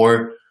much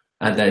more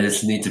that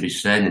is need to be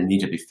said and need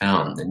to be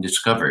found and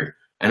discovered.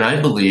 And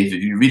I believe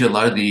if you read a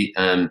lot of the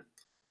how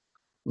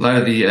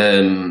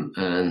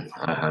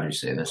do you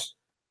say this?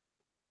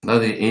 A lot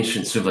of the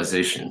ancient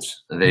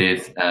civilizations,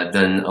 they've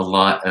done a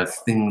lot of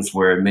things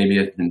where maybe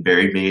it's been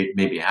buried,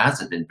 maybe it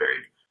hasn't been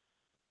buried.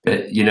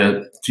 But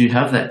to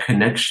have that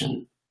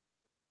connection,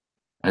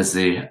 as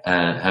they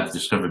have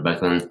discovered back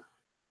then,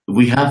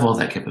 we have all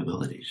that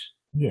capabilities.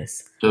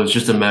 Yes. So it's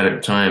just a matter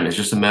of time. It's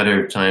just a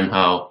matter of time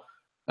how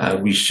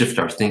we shift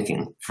our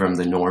thinking from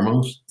the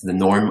normals to the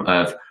norm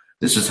of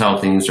this is how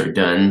things are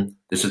done.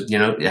 This is,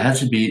 it has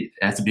to be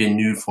a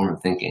new form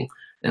of thinking,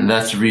 and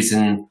that's the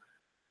reason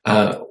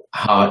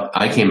how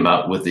I came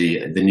about with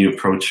the new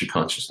approach to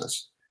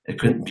consciousness. It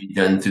couldn't be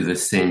done through the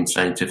same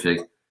scientific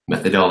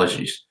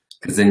methodologies,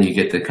 because then you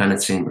get the kind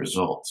of same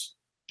results,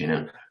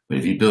 But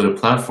if you build a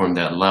platform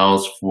that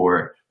allows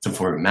for some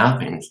form of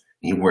mappings,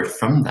 and you work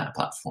from that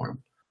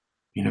platform,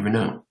 you never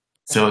know.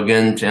 So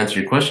again, to answer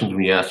your question,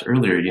 we asked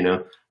earlier,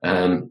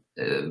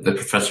 the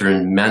professor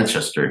in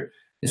Manchester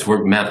is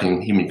work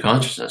mapping human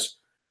consciousness,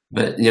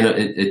 but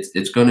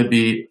it's going to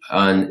be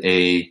on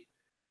a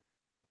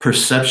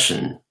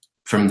perception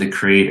from the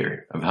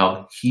creator of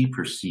how he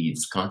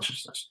perceives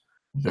consciousness,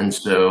 and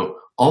so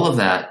all of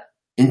that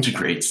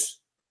integrates,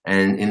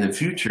 and in the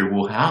future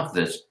we'll have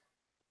this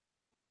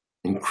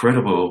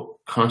incredible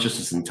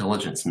consciousness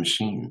intelligence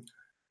machine.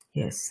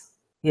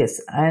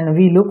 Yes, and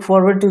we look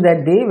forward to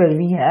that day where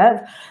we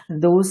have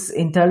those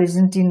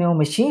intelligent,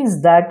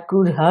 machines that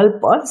could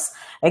help us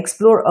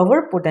explore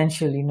our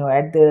potential,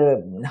 at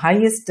the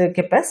highest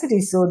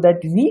capacity, so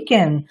that we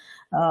can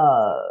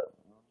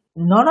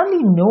not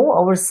only know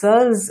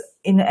ourselves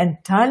in an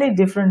entirely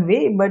different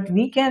way, but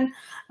we can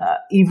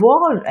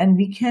evolve, and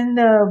we can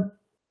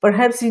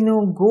perhaps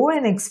go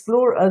and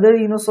explore other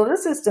solar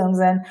systems,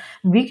 and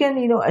we can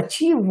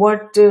achieve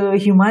what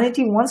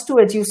humanity wants to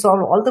achieve,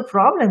 solve all the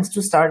problems to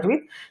start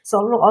with,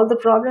 solve all the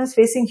problems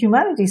facing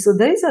humanity. So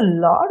there is a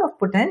lot of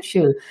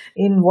potential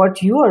in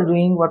what you are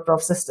doing, what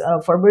Professor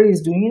Farber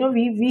is doing.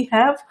 We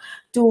have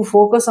to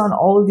focus on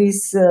all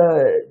these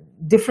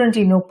different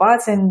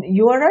paths, and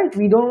you are right,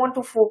 we don't want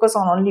to focus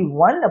on only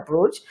one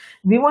approach.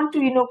 We want to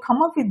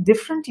come up with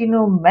different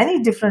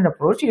many different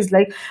approaches.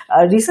 Like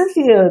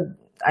recently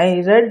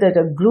I read that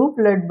a group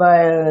led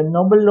by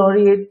Nobel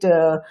laureate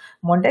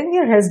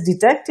Montagnier has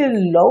detected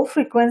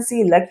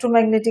low-frequency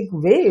electromagnetic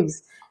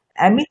waves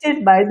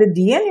emitted by the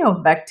DNA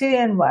of bacteria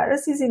and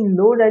viruses in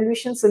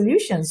low-dilution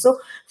solutions. So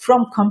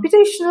from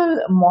computational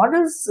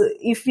models,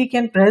 if we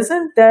can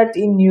present that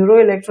in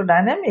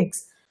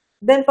neuroelectrodynamics,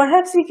 then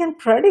perhaps we can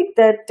predict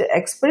that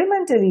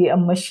experimentally a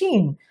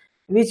machine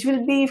which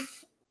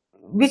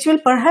will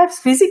perhaps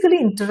physically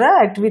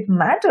interact with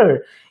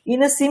matter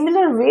in a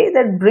similar way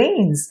that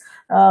brains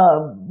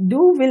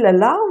will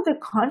allow the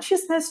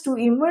consciousness to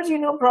emerge,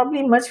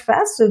 probably much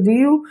faster. Do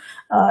you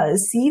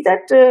see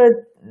that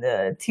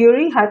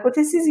theory,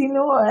 hypothesis,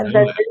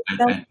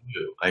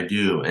 I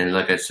do. And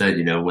like I said,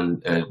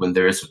 when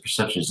there is a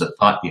perception, there's a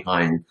thought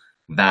behind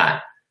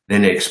that,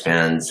 then it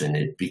expands and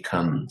it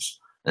becomes.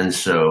 And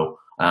so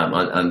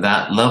on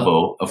that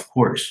level, of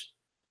course,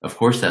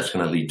 that's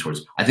going to lead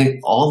towards, I think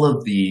all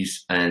of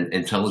these and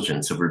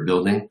intelligence that we're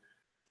building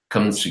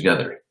comes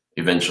together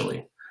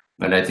eventually.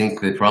 But I think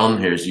the problem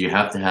here is you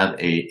have to have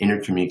a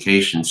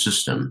intercommunication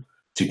system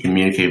to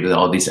communicate with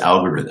all these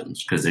algorithms,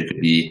 because there could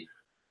be,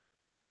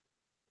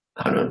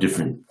 I don't know,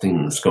 different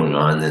things going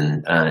on,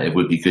 and it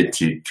would be good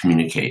to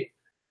communicate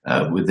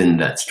within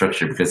that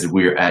structure, because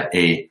we're at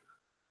a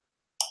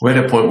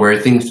point where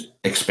things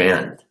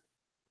expand.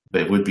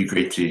 But it would be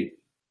great to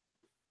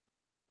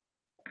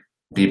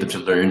be able to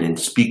learn and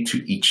speak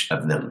to each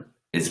of them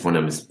is what I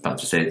was about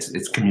to say.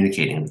 It's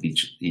communicating with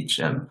each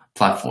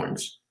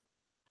platforms.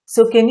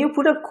 So can you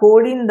put a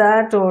code in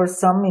that or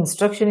some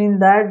instruction in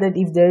that, that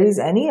if there is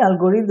any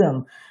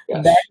algorithm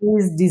Yes. that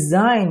is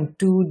designed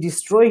to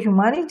destroy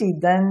humanity,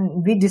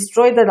 then we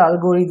destroy that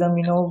algorithm,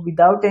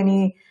 without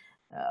any,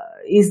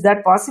 is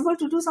that possible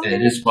to do something?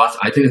 It is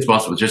possible. I think it's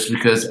possible just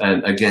because,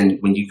 again,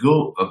 when you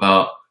go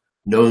about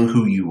knowing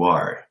who you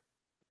are,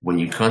 when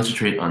you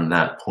concentrate on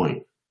that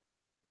point,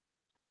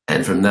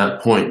 and from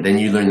that point, then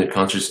you learn the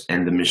conscious,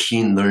 and the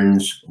machine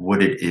learns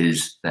what it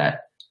is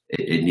that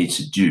it needs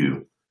to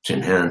do to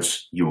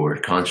enhance your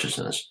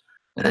consciousness.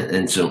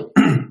 And so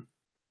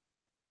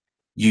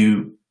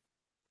you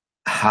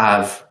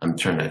have, I'm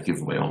trying to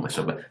give away all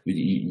myself, but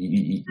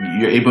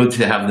you're able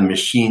to have the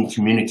machine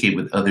communicate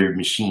with other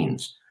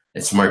machines,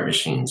 and smart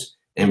machines,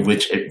 in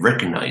which it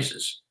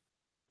recognizes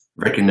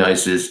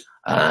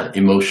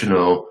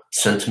emotional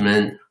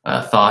sentiment,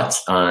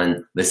 thoughts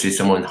on, let's say,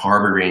 someone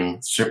harboring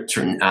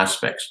certain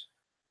aspects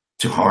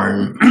to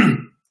harm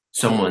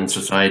someone,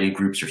 society,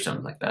 groups, or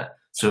something like that.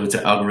 So it's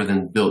an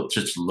algorithm built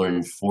just to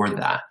learn for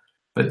that.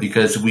 But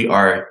because we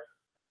are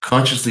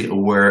consciously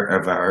aware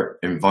of our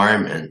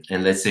environment,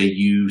 and let's say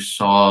you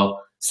saw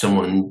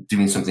someone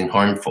doing something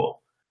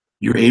harmful,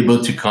 you're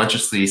able to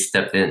consciously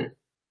step in.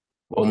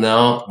 Well,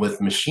 now with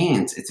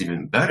machines, it's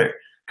even better,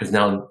 because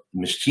now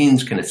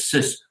machines can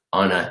assist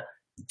on a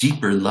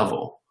deeper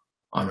level,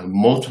 on a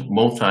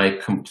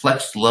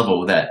multi-complex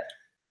level that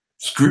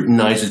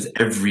scrutinizes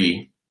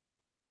every,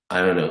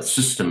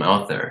 system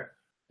out there.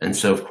 And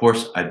so, of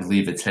course, I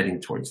believe it's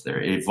heading towards there.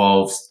 It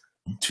evolves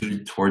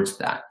towards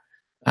that.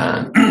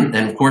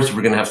 And of course,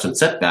 we're going to have some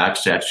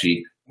setbacks to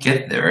actually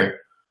get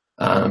there.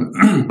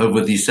 But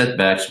with these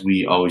setbacks,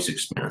 we always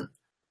expand,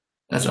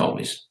 as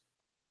always.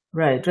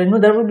 Right. No,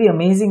 that would be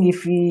amazing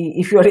if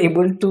you are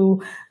able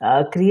to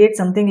create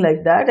something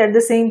like that. At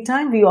the same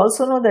time, we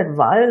also know that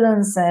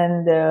violence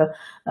and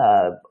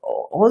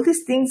all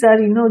these things are,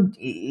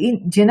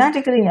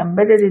 genetically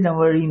embedded in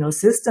our,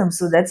 system.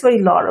 So that's why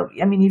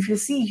if you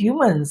see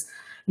humans,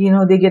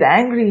 they get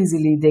angry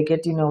easily, they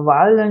get,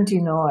 violent,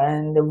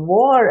 and the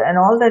war and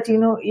all that,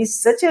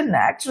 is such a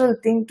natural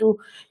thing to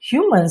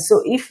humans.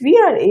 So if we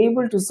are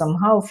able to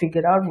somehow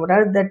figure out what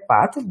are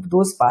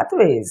those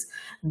pathways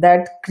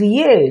that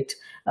create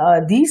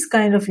these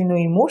kind of,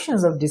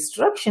 emotions of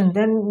destruction,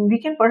 then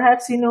we can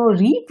perhaps,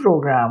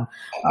 reprogram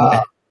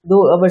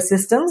our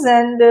systems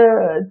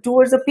and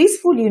towards a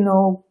peaceful,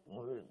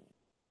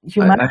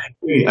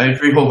 humanity. I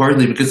agree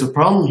wholeheartedly, because the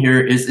problem here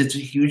is it's a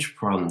huge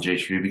problem,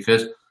 Jayshree,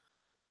 because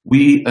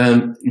we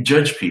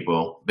judge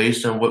people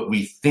based on what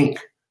we think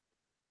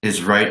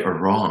is right or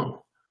wrong.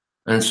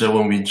 And so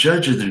when we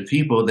judge other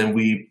people, then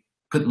we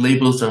put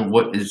labels on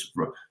what is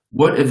wrong.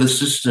 What if the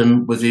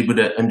system was able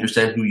to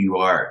understand who you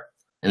are?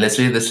 And let's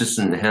say the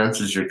system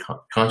enhances your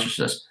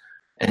consciousness,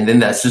 and then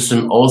that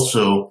system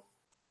also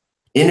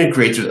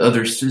integrates with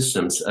other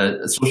systems,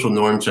 social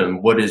norms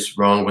on what is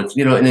wrong, what's,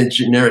 in a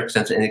generic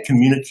sense, and it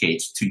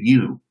communicates to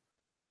you.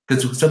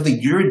 Because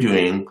something you're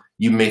doing,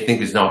 you may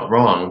think is not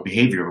wrong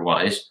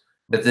behavior-wise,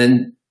 but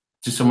then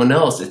to someone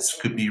else, it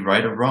could be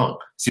right or wrong.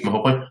 See my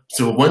whole point?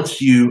 So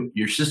once your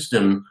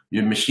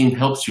machine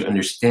helps you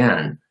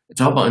understand, it's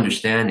all about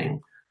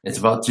understanding. It's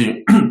about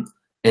to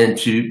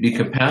be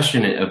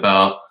compassionate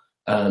about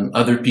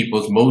other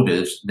people's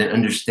motives, then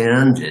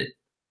understand it.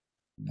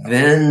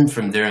 Then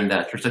from there, in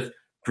that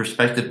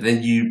perspective,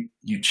 then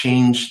you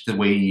change the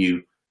way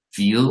you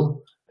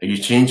feel, or you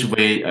change the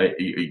way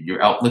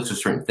your outlooks of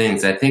certain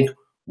things. I think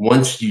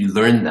once you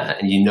learn that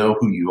and you know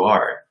who you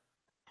are,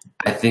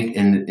 I think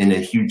in a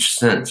huge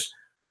sense,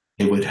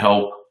 it would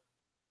help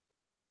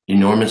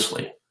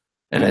enormously.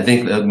 And I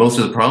think that most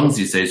of the problems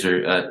these days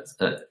are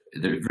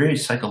they're very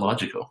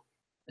psychological,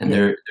 and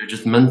they're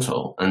just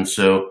mental. And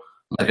so,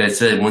 like I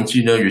said, once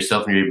you know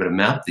yourself and you're able to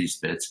map these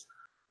bits,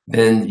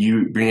 then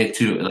you bring it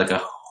to like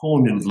a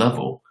whole new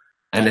level.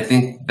 And I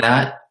think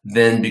that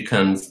then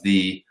becomes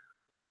the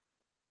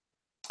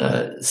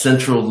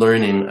central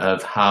learning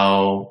of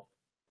how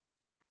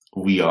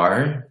we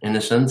are, in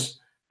a sense,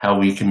 how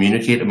we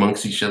communicate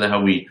amongst each other,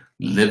 how we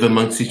live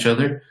amongst each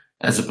other,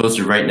 as opposed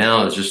to right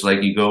now, it's just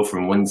like you go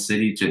from one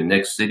city to the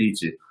next city,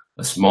 to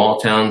a small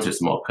town, to a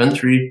small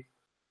country.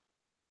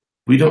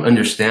 We don't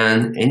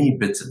understand any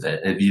bits of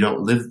that. If you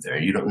don't live there,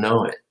 you don't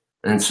know it.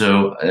 And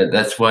so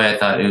that's why I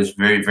thought it was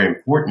very, very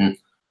important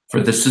for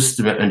the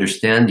system to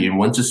understand you. And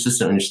once the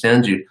system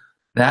understands you,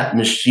 that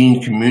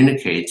machine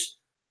communicates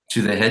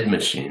to the head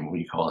machine, what do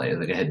you call it,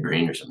 like a head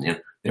brain or something.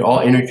 They all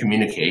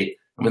intercommunicate.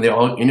 And when they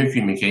all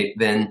intercommunicate,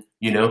 then,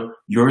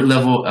 your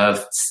level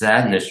of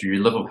sadness or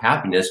your level of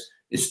happiness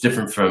is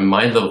different from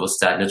my level of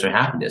sadness or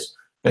happiness.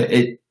 But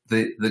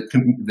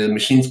the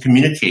machines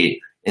communicate.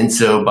 And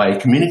so by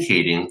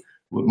communicating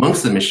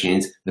amongst the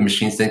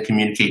machines then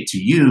communicate to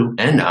you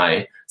and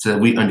I, so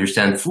that we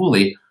understand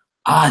fully,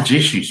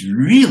 Jayshree's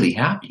really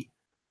happy.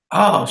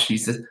 Oh,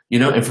 she's,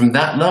 and from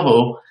that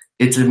level,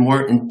 it's a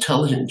more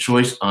intelligent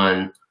choice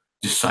on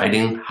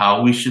deciding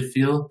how we should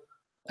feel,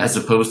 as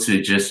opposed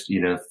to just,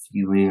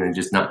 feeling and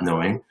just not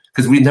knowing,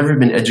 because we've never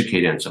been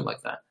educated on something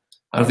like that.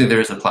 I don't think there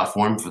is a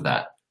platform for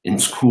that in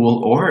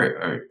school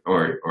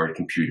or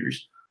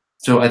computers.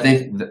 So I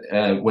think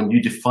when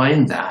you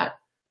define that,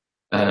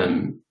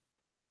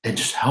 it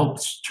just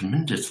helps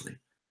tremendously.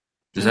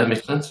 Does that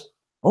make sense?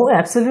 Oh,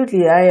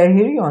 absolutely. I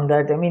hear you on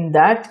that. I mean,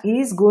 that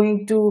is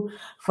going to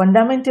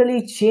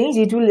fundamentally change.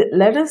 It will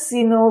let us,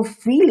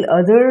 feel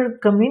other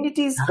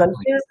communities, Exactly.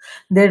 cultures,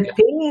 their Yeah.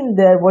 pain,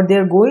 what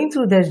they're going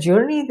through, their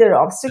journey, their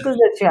obstacles,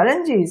 their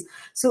challenges.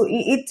 So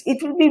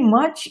it will be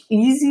much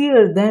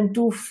easier than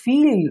to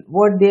feel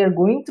what they are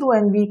going through,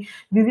 and we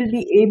will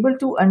be able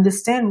to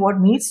understand what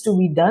needs to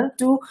be done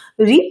to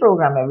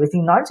reprogram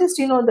everything, not just,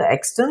 the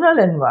external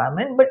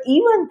environment, but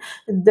even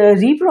the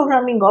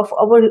reprogramming of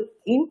our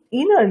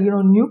inner,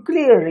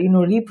 nuclear,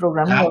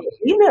 reprogramming or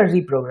Exactly. inner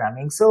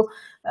reprogramming. So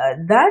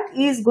that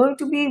is going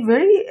to be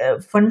very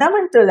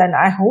fundamental, and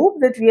I hope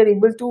that we are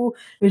able to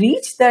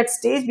reach that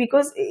stage,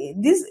 because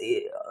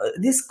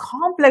this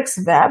complex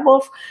web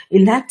of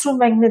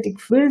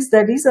electromagnetic fields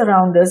that is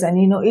around us, and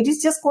it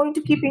is just going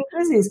to keep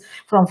increases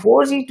from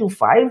 4G to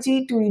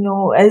 5G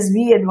to, as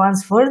we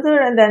advance further,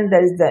 and then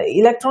there is the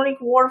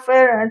electronic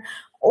warfare, and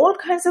all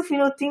kinds of,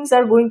 things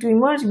are going to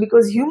emerge,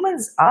 because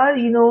humans are,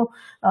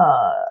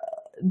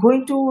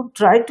 going to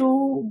try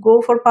to go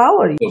for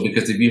power. So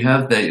because if you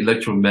have that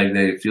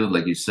electromagnetic field,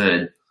 like you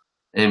said,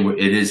 and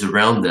it is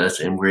around us,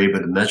 and we're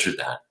able to measure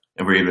that,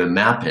 and we're able to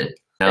map it,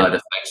 how it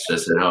affects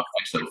us and how it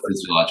affects our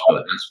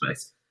physiological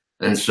aspects.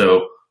 And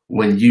so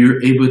when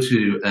you're able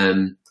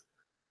to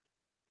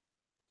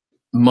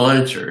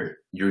monitor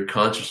your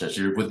consciousness,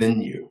 you're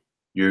within you,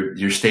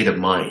 your state of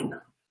mind,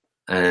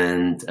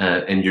 and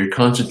you're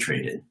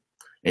concentrated,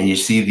 and you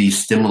see these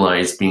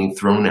stimuli being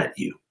thrown at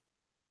you,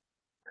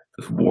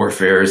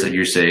 warfare, that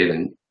you're saying,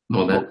 and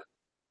all that,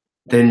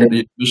 then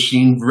the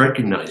machine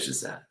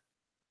recognizes that,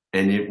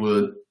 and it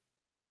will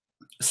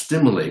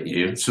stimulate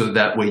you, so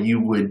that way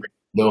you would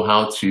know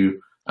how to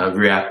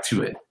react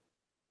to it.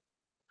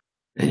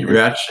 And your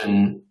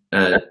reaction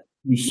to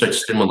such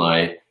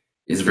stimuli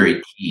is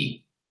very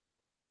key.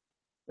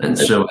 And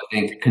so I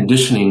think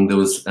conditioning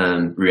those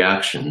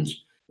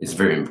reactions is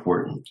very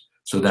important.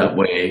 So that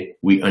way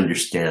we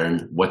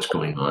understand what's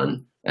going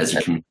on as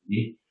a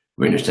community.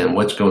 We understand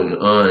what's going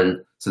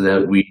on so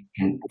that we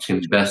can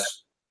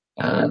best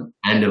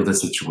handle the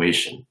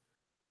situation.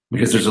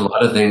 Because there's a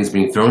lot of things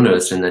being thrown at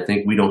us, and I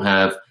think we don't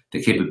have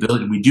the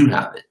capability. We do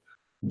have it,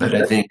 but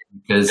I think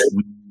because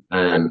we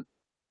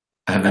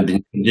haven't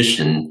been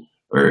conditioned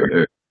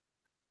or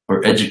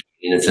educated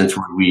in a sense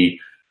where we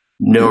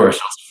know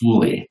ourselves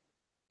fully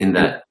in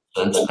that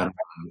sense. I don't know if that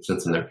makes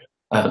sense in there.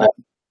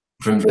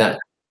 From that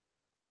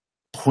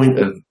point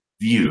of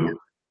view,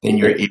 then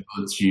you're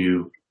able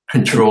to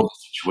control the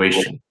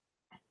situation.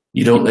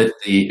 You don't let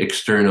the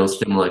external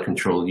stimuli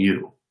control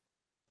you.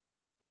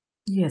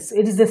 Yes,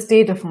 it is a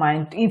state of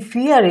mind. If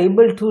we are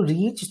able to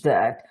reach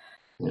that,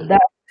 Yeah.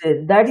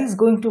 that is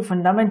going to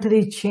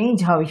fundamentally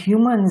change how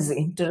humans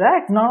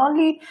interact, not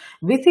only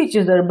with each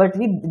other, but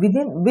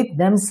with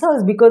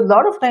themselves. Because a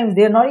lot of times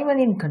they are not even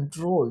in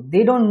control.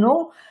 They don't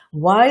know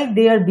why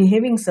they are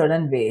behaving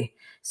certain way.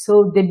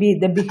 So the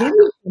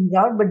behavior comes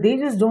out, but they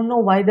just don't know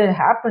why that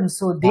happens.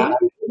 So they will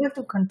be able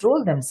to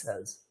control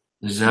themselves.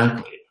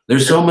 Exactly.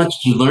 There's so much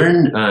to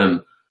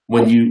learn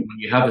when you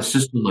have a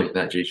system like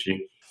that, Jayshree,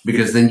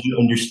 because then you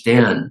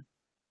understand,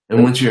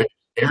 and once you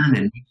understand,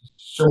 it makes you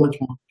so much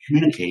more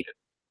communicative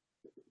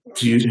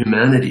to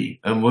humanity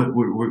and what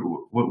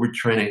we're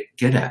trying to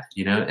get at,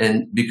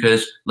 and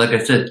because, like I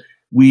said,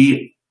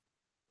 we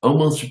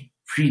almost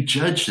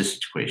prejudge the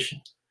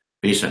situation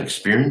based on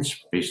experience,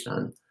 based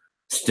on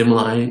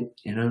stimuli.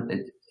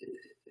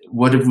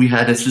 What if we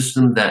had a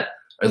system that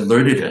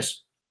alerted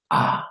us?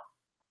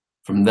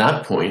 From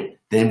that point,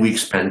 then we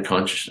expand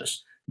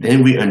consciousness.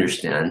 Then we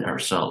understand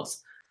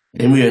ourselves.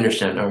 Then we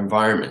understand our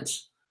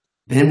environments.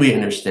 Then we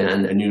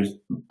understand a new,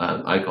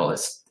 I call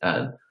it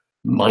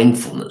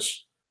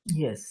mindfulness.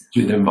 Yes.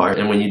 To the environment.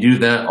 And when you do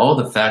that, all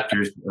the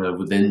factors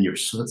within your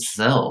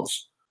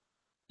cells,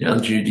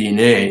 down to your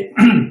DNA,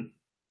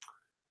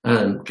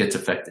 gets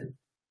affected.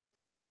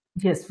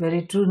 Yes,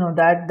 very true. No,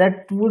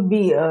 that would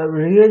be a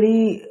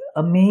really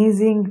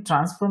amazing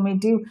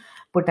transformative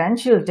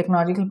potential,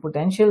 technological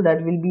potential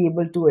that we'll be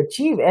able to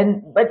achieve.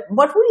 But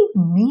what would it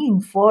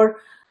mean for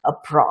a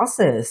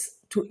process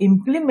to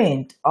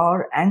implement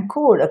or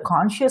encode a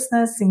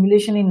consciousness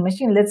simulation in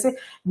machine? Let's say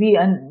we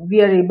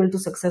are able to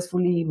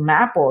successfully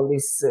map all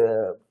this,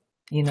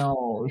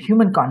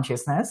 human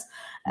consciousness,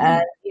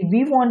 and if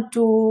we want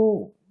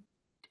to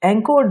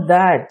encode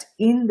that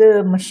in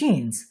the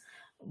machines,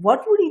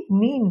 what would it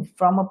mean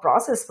from a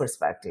process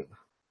perspective?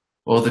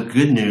 Well, the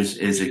good news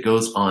is it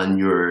goes on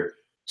your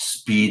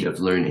speed of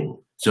learning.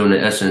 So in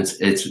essence,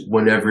 it's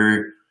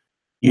whenever,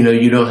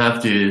 you don't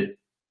have to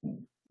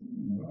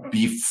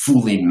be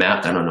fully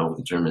mapped. I don't know what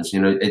the term is.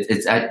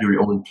 It's at your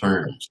own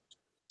terms.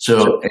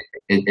 So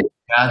it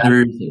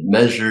gathers, it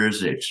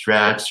measures, it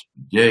extracts,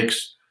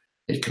 predicts,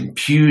 it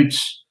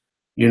computes.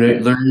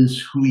 It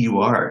learns who you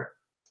are.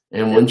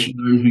 And once you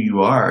learn who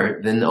you are,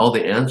 then all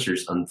the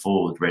answers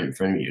unfold right in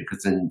front of you,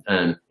 because then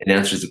it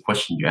answers the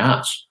question you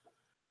ask.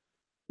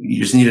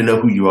 You just need to know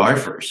who you are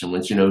first. And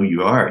once you know who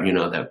you are,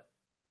 that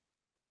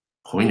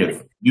point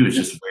of view is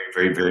just very,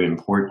 very, very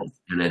important.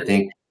 And I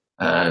think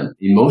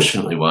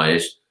emotionally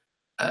wise,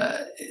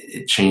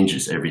 it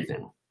changes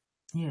everything.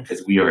 Yes.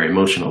 Because we are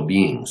emotional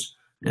beings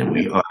and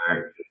we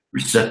are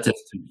receptive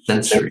to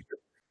sensory.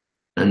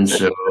 And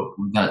so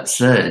with that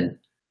said,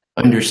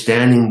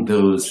 understanding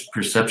those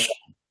perceptions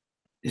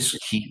is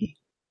key.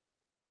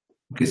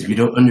 Because if you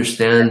don't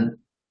understand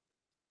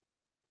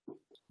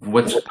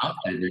what's out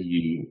there, then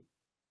you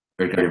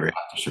are going to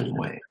react a certain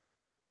way.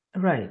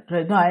 Right,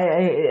 right. No, I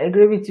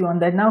agree with you on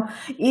that. Now,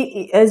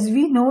 as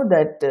we know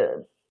that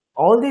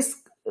all these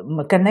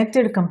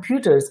connected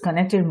computers,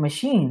 connected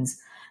machines,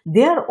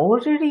 they are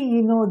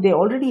already, they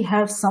already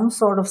have some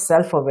sort of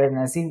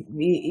self-awareness.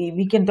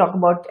 We can talk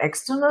about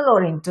external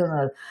or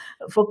internal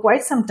for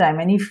quite some time.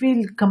 And if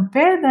we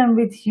compare them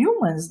with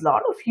humans, a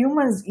lot of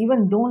humans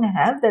even don't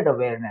have that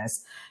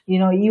awareness.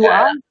 You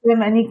ask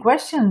them any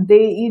question,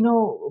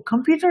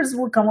 computers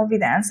would come up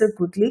with answer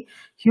quickly.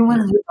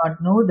 Humans would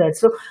not know that.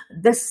 So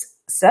this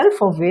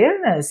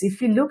self-awareness,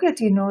 if you look at,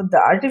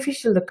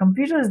 the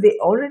computers, they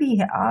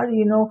already are,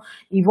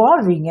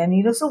 evolving.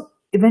 And, so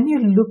when you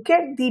look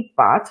at the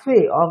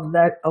pathway of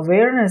that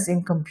awareness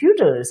in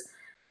computers,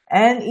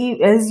 and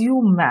as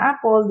you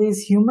map all these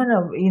human,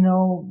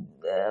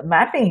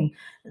 mapping,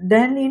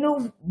 then,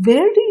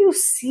 where do you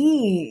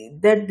see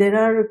that there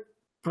are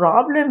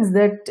problems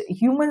that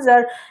humans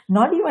are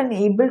not even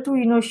able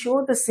to,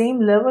 show the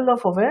same level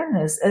of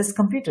awareness as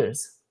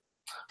computers?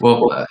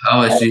 Well,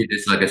 how I see it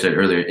is, like I said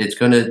earlier, it's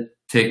going to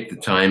take the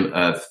time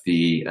of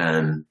the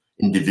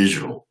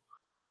individual,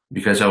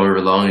 because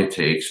however long it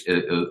takes,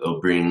 it'll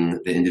bring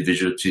the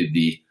individual to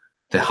the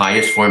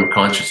highest form of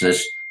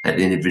consciousness that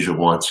the individual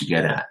wants to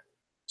get at.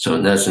 So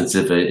in essence,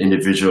 if an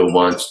individual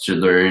wants to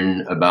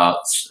learn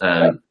about,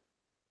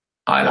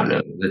 I don't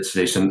know, let's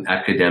say some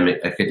academia,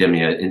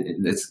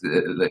 it's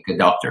like a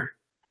doctor,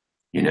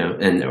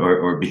 and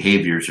or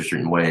behaviors or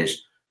certain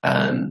ways,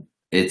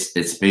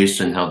 it's based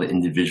on how the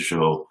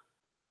individual,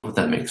 if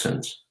that makes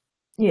sense.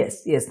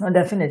 Yes, no,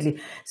 definitely.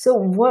 So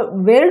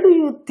where do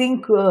you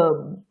think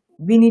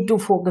we need to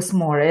focus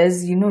more,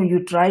 as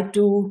you try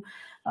to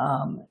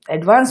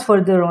advance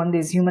further on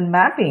this human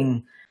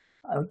mapping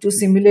to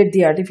simulate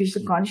the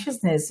artificial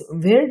consciousness?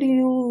 Where do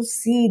you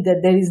see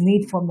that there is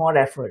need for more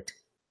effort?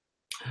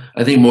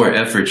 I think more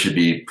effort should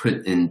be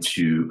put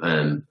into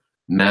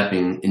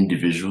mapping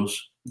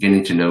individuals,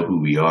 getting to know who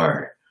we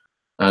are,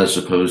 as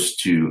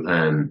opposed to,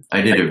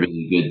 I did a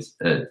really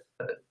good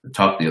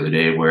talk the other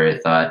day where I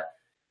thought,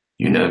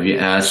 if you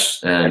ask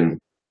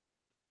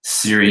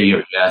Siri or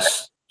you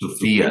ask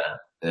Sophia,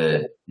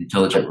 the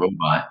intelligent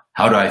robot,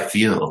 how do I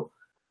feel?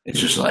 It's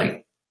just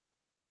like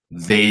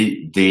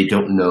they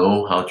don't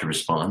know how to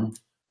respond.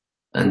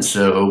 And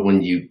so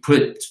when you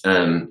put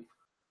something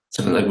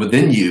like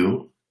within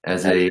you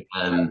as a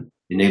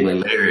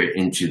enabling layer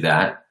into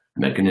that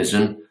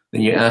mechanism,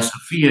 then you ask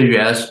Sophia, you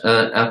ask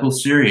Apple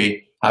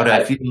Siri, how do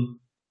I feel?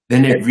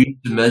 Then it reads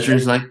the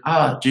measures like,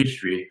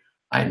 Jayshree,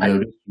 I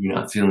noticed you're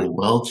not feeling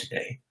well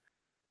today.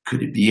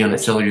 Could it be on a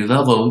cellular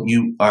level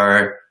you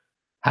are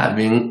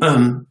having,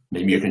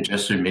 maybe you're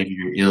congested, maybe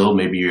you're ill,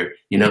 maybe you're,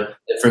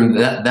 from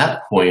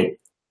that point,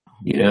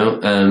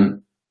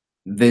 then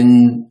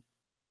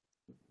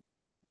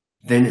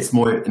it's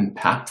more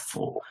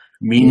impactful,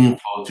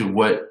 meaningful to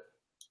what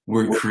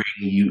we're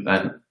creating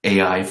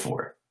AI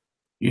for,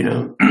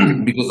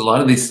 because a lot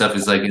of these stuff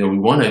is like, we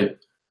want to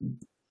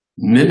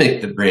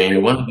mimic the brain. We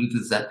want to do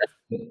this, that.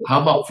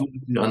 How about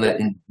focusing on that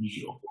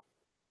individual?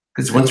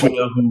 Because once we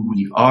know who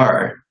we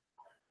are,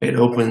 it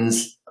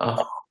opens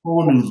a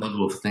whole new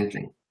level of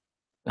thinking.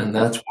 And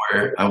that's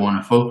where I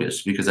want to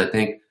focus, because I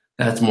think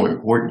that's more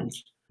important.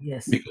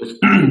 Yes. Because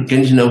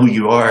getting to know who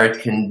you are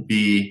can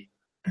be,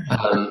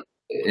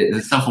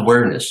 the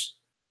self-awareness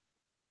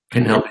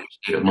can help your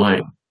state of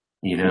mind,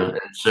 And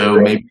so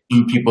maybe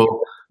some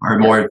people are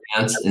more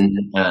advanced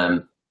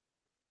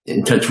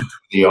in touch with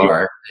who they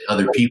are than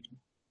other people.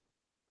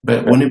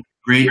 But wouldn't it be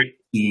great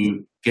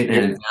to get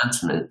an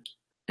advancement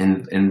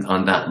in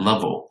on that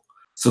level?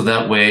 So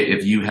that way,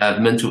 if you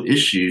have mental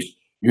issues,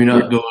 you're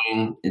not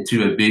going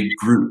into a big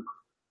group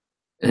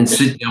and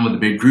sit down with a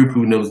big group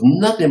who knows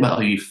nothing about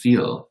how you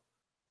feel,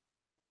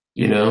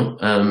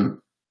 and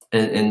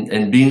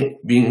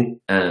being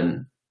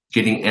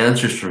getting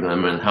answers from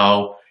them and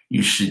how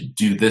you should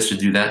do this or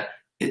do that.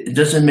 It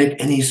doesn't make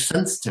any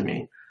sense to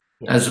me,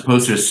 as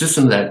opposed to a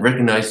system that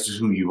recognizes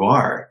who you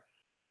are,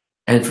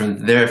 and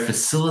from there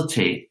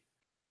facilitate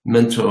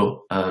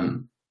mental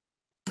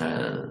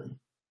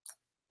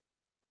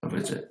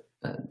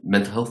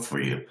mental health for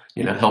you,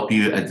 help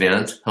you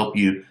advance, help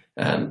you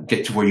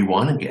get to where you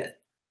want to get.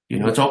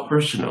 It's all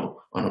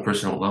personal on a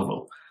personal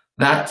level.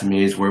 That to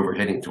me is where we're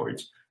heading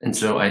towards. And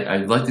so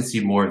I'd like to see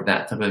more of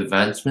that type of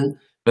advancement.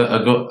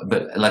 But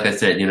like I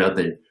said,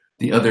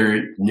 the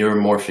other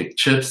neuromorphic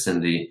chips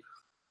and the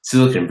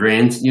silicon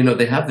brains,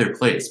 they have their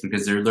place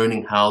because they're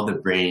learning how the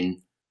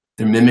brain,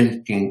 they're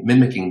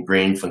mimicking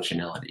brain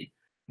functionality.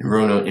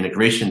 Neuronal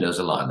integration does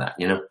a lot of that,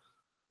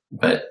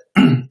 but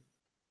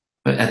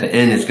but at the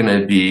end, it's going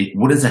to be,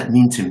 what does that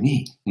mean to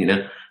me?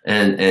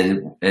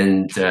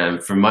 And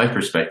from my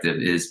perspective,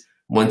 is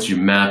once you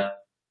map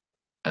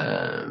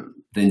the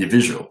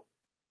individual,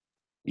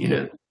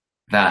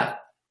 that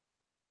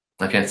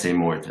I can't say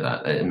more to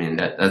that. I mean,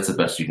 that's the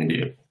best you can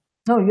do.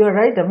 No, you're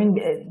right. I mean,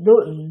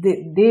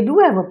 they do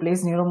have a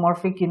place,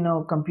 neuromorphic,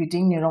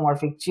 computing,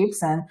 neuromorphic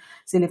chips and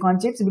silicon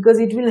chips, because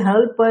it will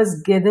help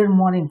us gather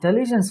more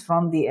intelligence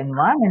from the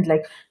environment.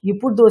 Like you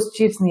put those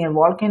chips near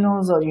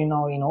volcanoes or,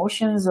 in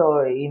oceans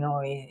or,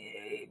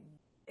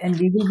 and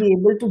we will be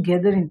able to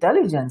gather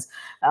intelligence,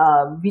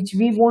 which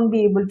we won't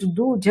be able to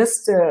do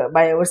just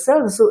by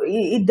ourselves. So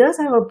it does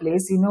have a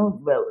place,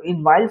 well,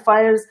 in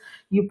wildfires.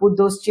 You put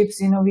those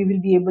chips, we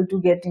will be able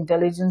to get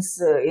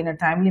intelligence in a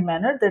timely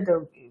manner that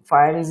a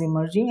fire is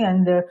emerging,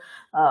 and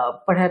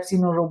perhaps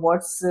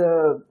robots,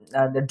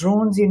 the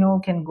drones,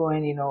 can go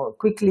and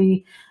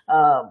quickly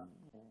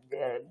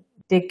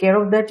take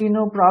care of that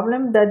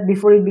problem, that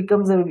before it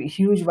becomes a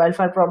huge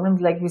wildfire problem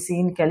like we see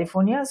in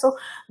California. So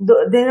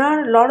there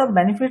are a lot of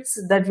benefits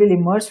that will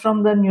emerge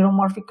from the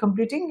neuromorphic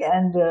computing,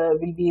 and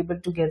we'll be able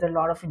to gather a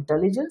lot of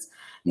intelligence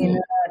in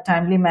a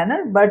timely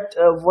manner. But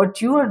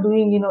what you are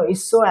doing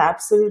is so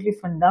absolutely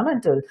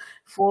fundamental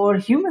for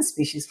human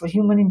species, for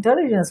human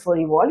intelligence, for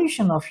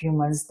evolution of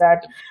humans,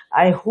 that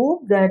I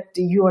hope that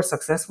you are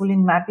successful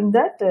in mapping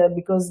that,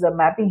 because the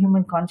mapping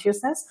human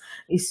consciousness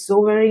is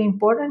so very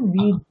important.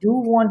 We do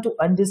want to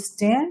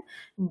understand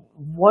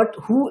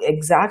who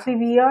exactly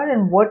we are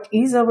and what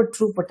is our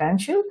true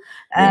potential,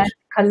 and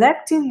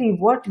collectively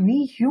what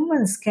we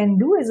humans can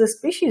do as a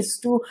species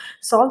to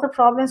solve the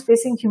problems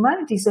facing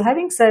humanity. So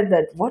having said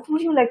that, what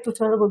would you like to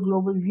tell our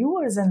global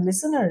viewers and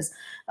listeners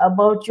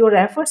about your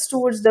efforts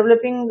towards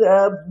developing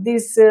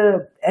this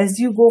as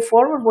you go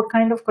forward? What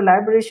kind of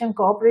collaboration,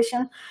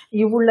 cooperation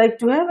you would like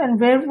to have, and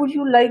where would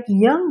you like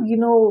young,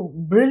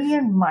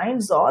 brilliant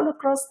minds all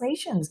across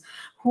nations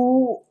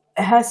who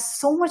has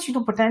so much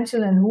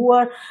potential, and who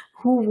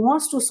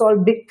wants to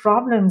solve big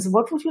problems,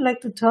 what would you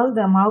like to tell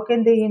them? How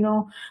can they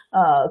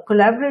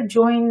collaborate,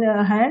 join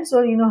hands,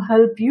 or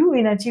help you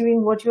in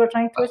achieving what you are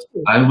trying to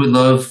achieve? I would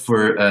love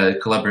for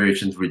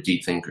collaborations with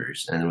deep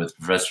thinkers and with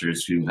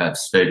professors who have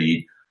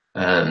studied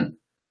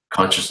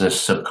consciousness,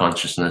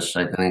 subconsciousness.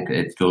 I think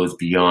it goes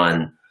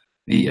beyond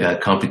the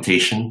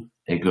computation.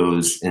 It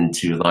goes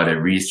into a lot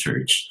of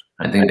research.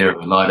 I think there are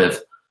a lot of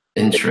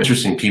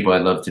interesting people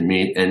I'd love to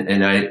meet, and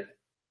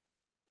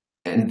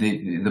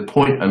the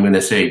point I'm going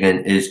to say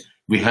again is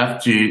we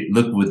have to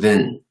look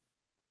within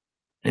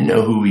and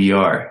know who we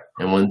are.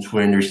 And once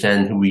we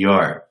understand who we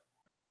are,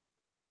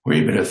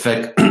 we're able to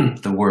affect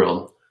the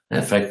world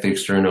and affect the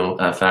external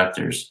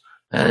factors.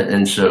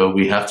 And so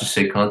we have to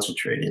stay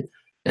concentrated.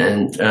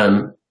 And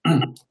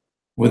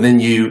within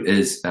you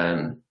is,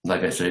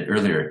 like I said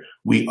earlier,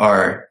 we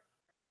are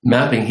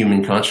mapping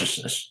human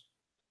consciousness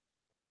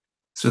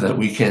so that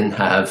we can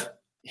have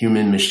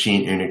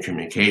human-machine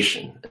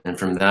intercommunication. And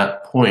from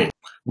that point,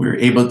 we're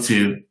able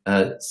to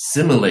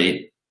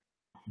simulate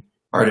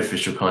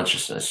artificial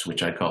consciousness,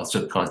 which I call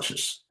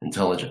subconscious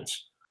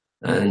intelligence.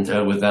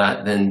 And with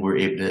that, then we're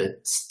able to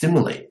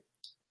stimulate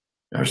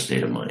our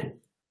state of mind.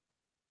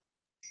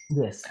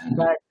 Yes,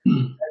 that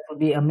would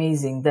be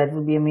amazing. That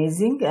would be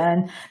amazing.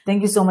 And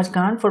thank you so much,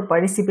 Khan, for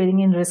participating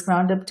in Risk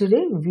Roundup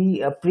today.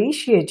 We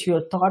appreciate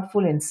your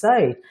thoughtful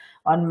insight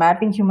on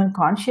mapping human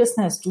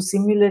consciousness to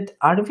simulate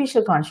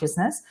artificial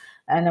consciousness.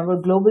 And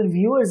our global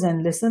viewers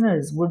and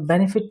listeners would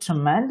benefit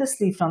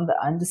tremendously from the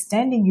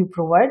understanding you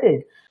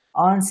provided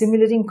on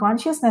simulating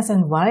consciousness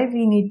and why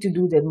we need to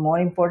do that. More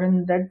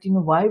important, that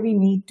why we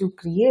need to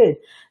create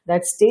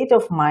that state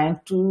of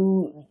mind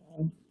to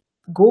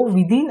go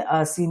within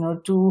us,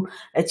 to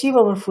achieve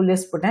our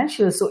fullest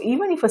potential. So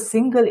even if a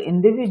single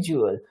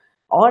individual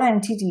or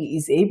entity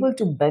is able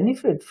to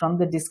benefit from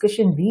the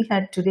discussion we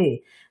had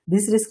today,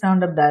 this Risk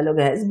Roundup dialogue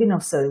has been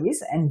of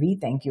service, and we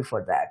thank you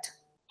for that.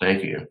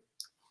 Thank you.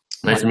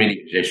 Nice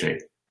meeting you, Jayshree.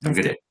 Have a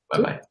good day.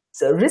 Bye-bye.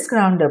 So Risk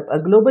Roundup, a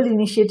global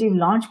initiative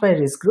launched by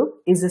Risk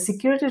Group, is a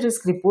security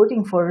risk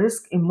reporting for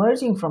risk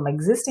emerging from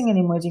existing and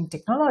emerging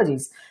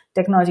technologies,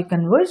 technology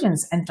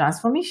convergence and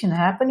transformation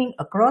happening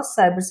across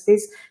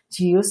cyberspace,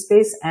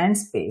 geospace, and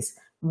space.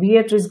 We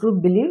at Risk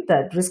Group believe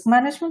that risk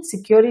management,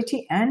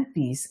 security, and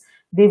peace,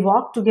 they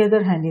walk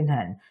together hand in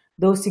hand.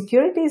 Though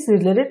security is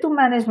related to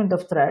management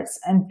of threats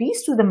and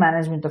peace to the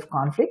management of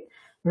conflict,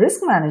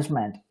 risk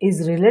management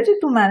is related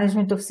to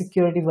management of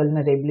security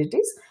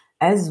vulnerabilities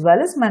as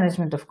well as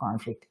management of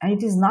conflict. And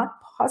it is not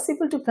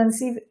possible to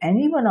conceive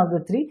any one of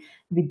the three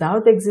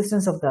without the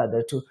existence of the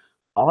other two.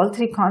 All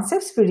three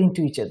concepts feed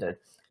into each other.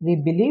 We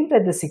believe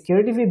that the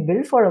security we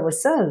build for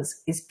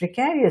ourselves is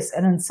precarious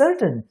and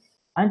uncertain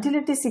until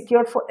it is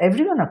secured for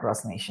everyone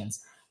across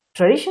nations.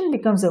 Tradition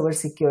becomes our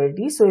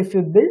security, so if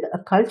we build a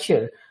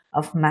culture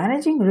of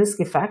managing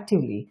risk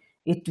effectively,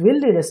 It will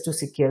lead us to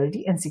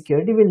security, and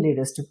security will lead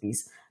us to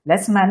peace.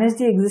 Let's manage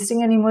the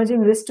existing and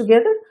emerging risks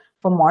together.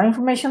 For more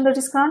information on the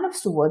Risk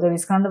Roundups, to watch the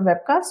Risk Roundup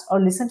webcast or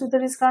listen to the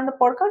Risk Roundup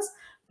podcast,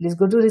 please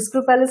go to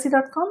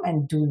riskgroupllc.com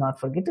and do not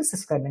forget to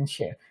subscribe and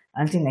share.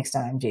 Until next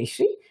time, I'm Jay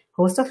Shri,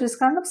 host of Risk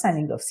Roundup,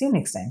 signing off. See you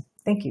next time.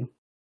 Thank you.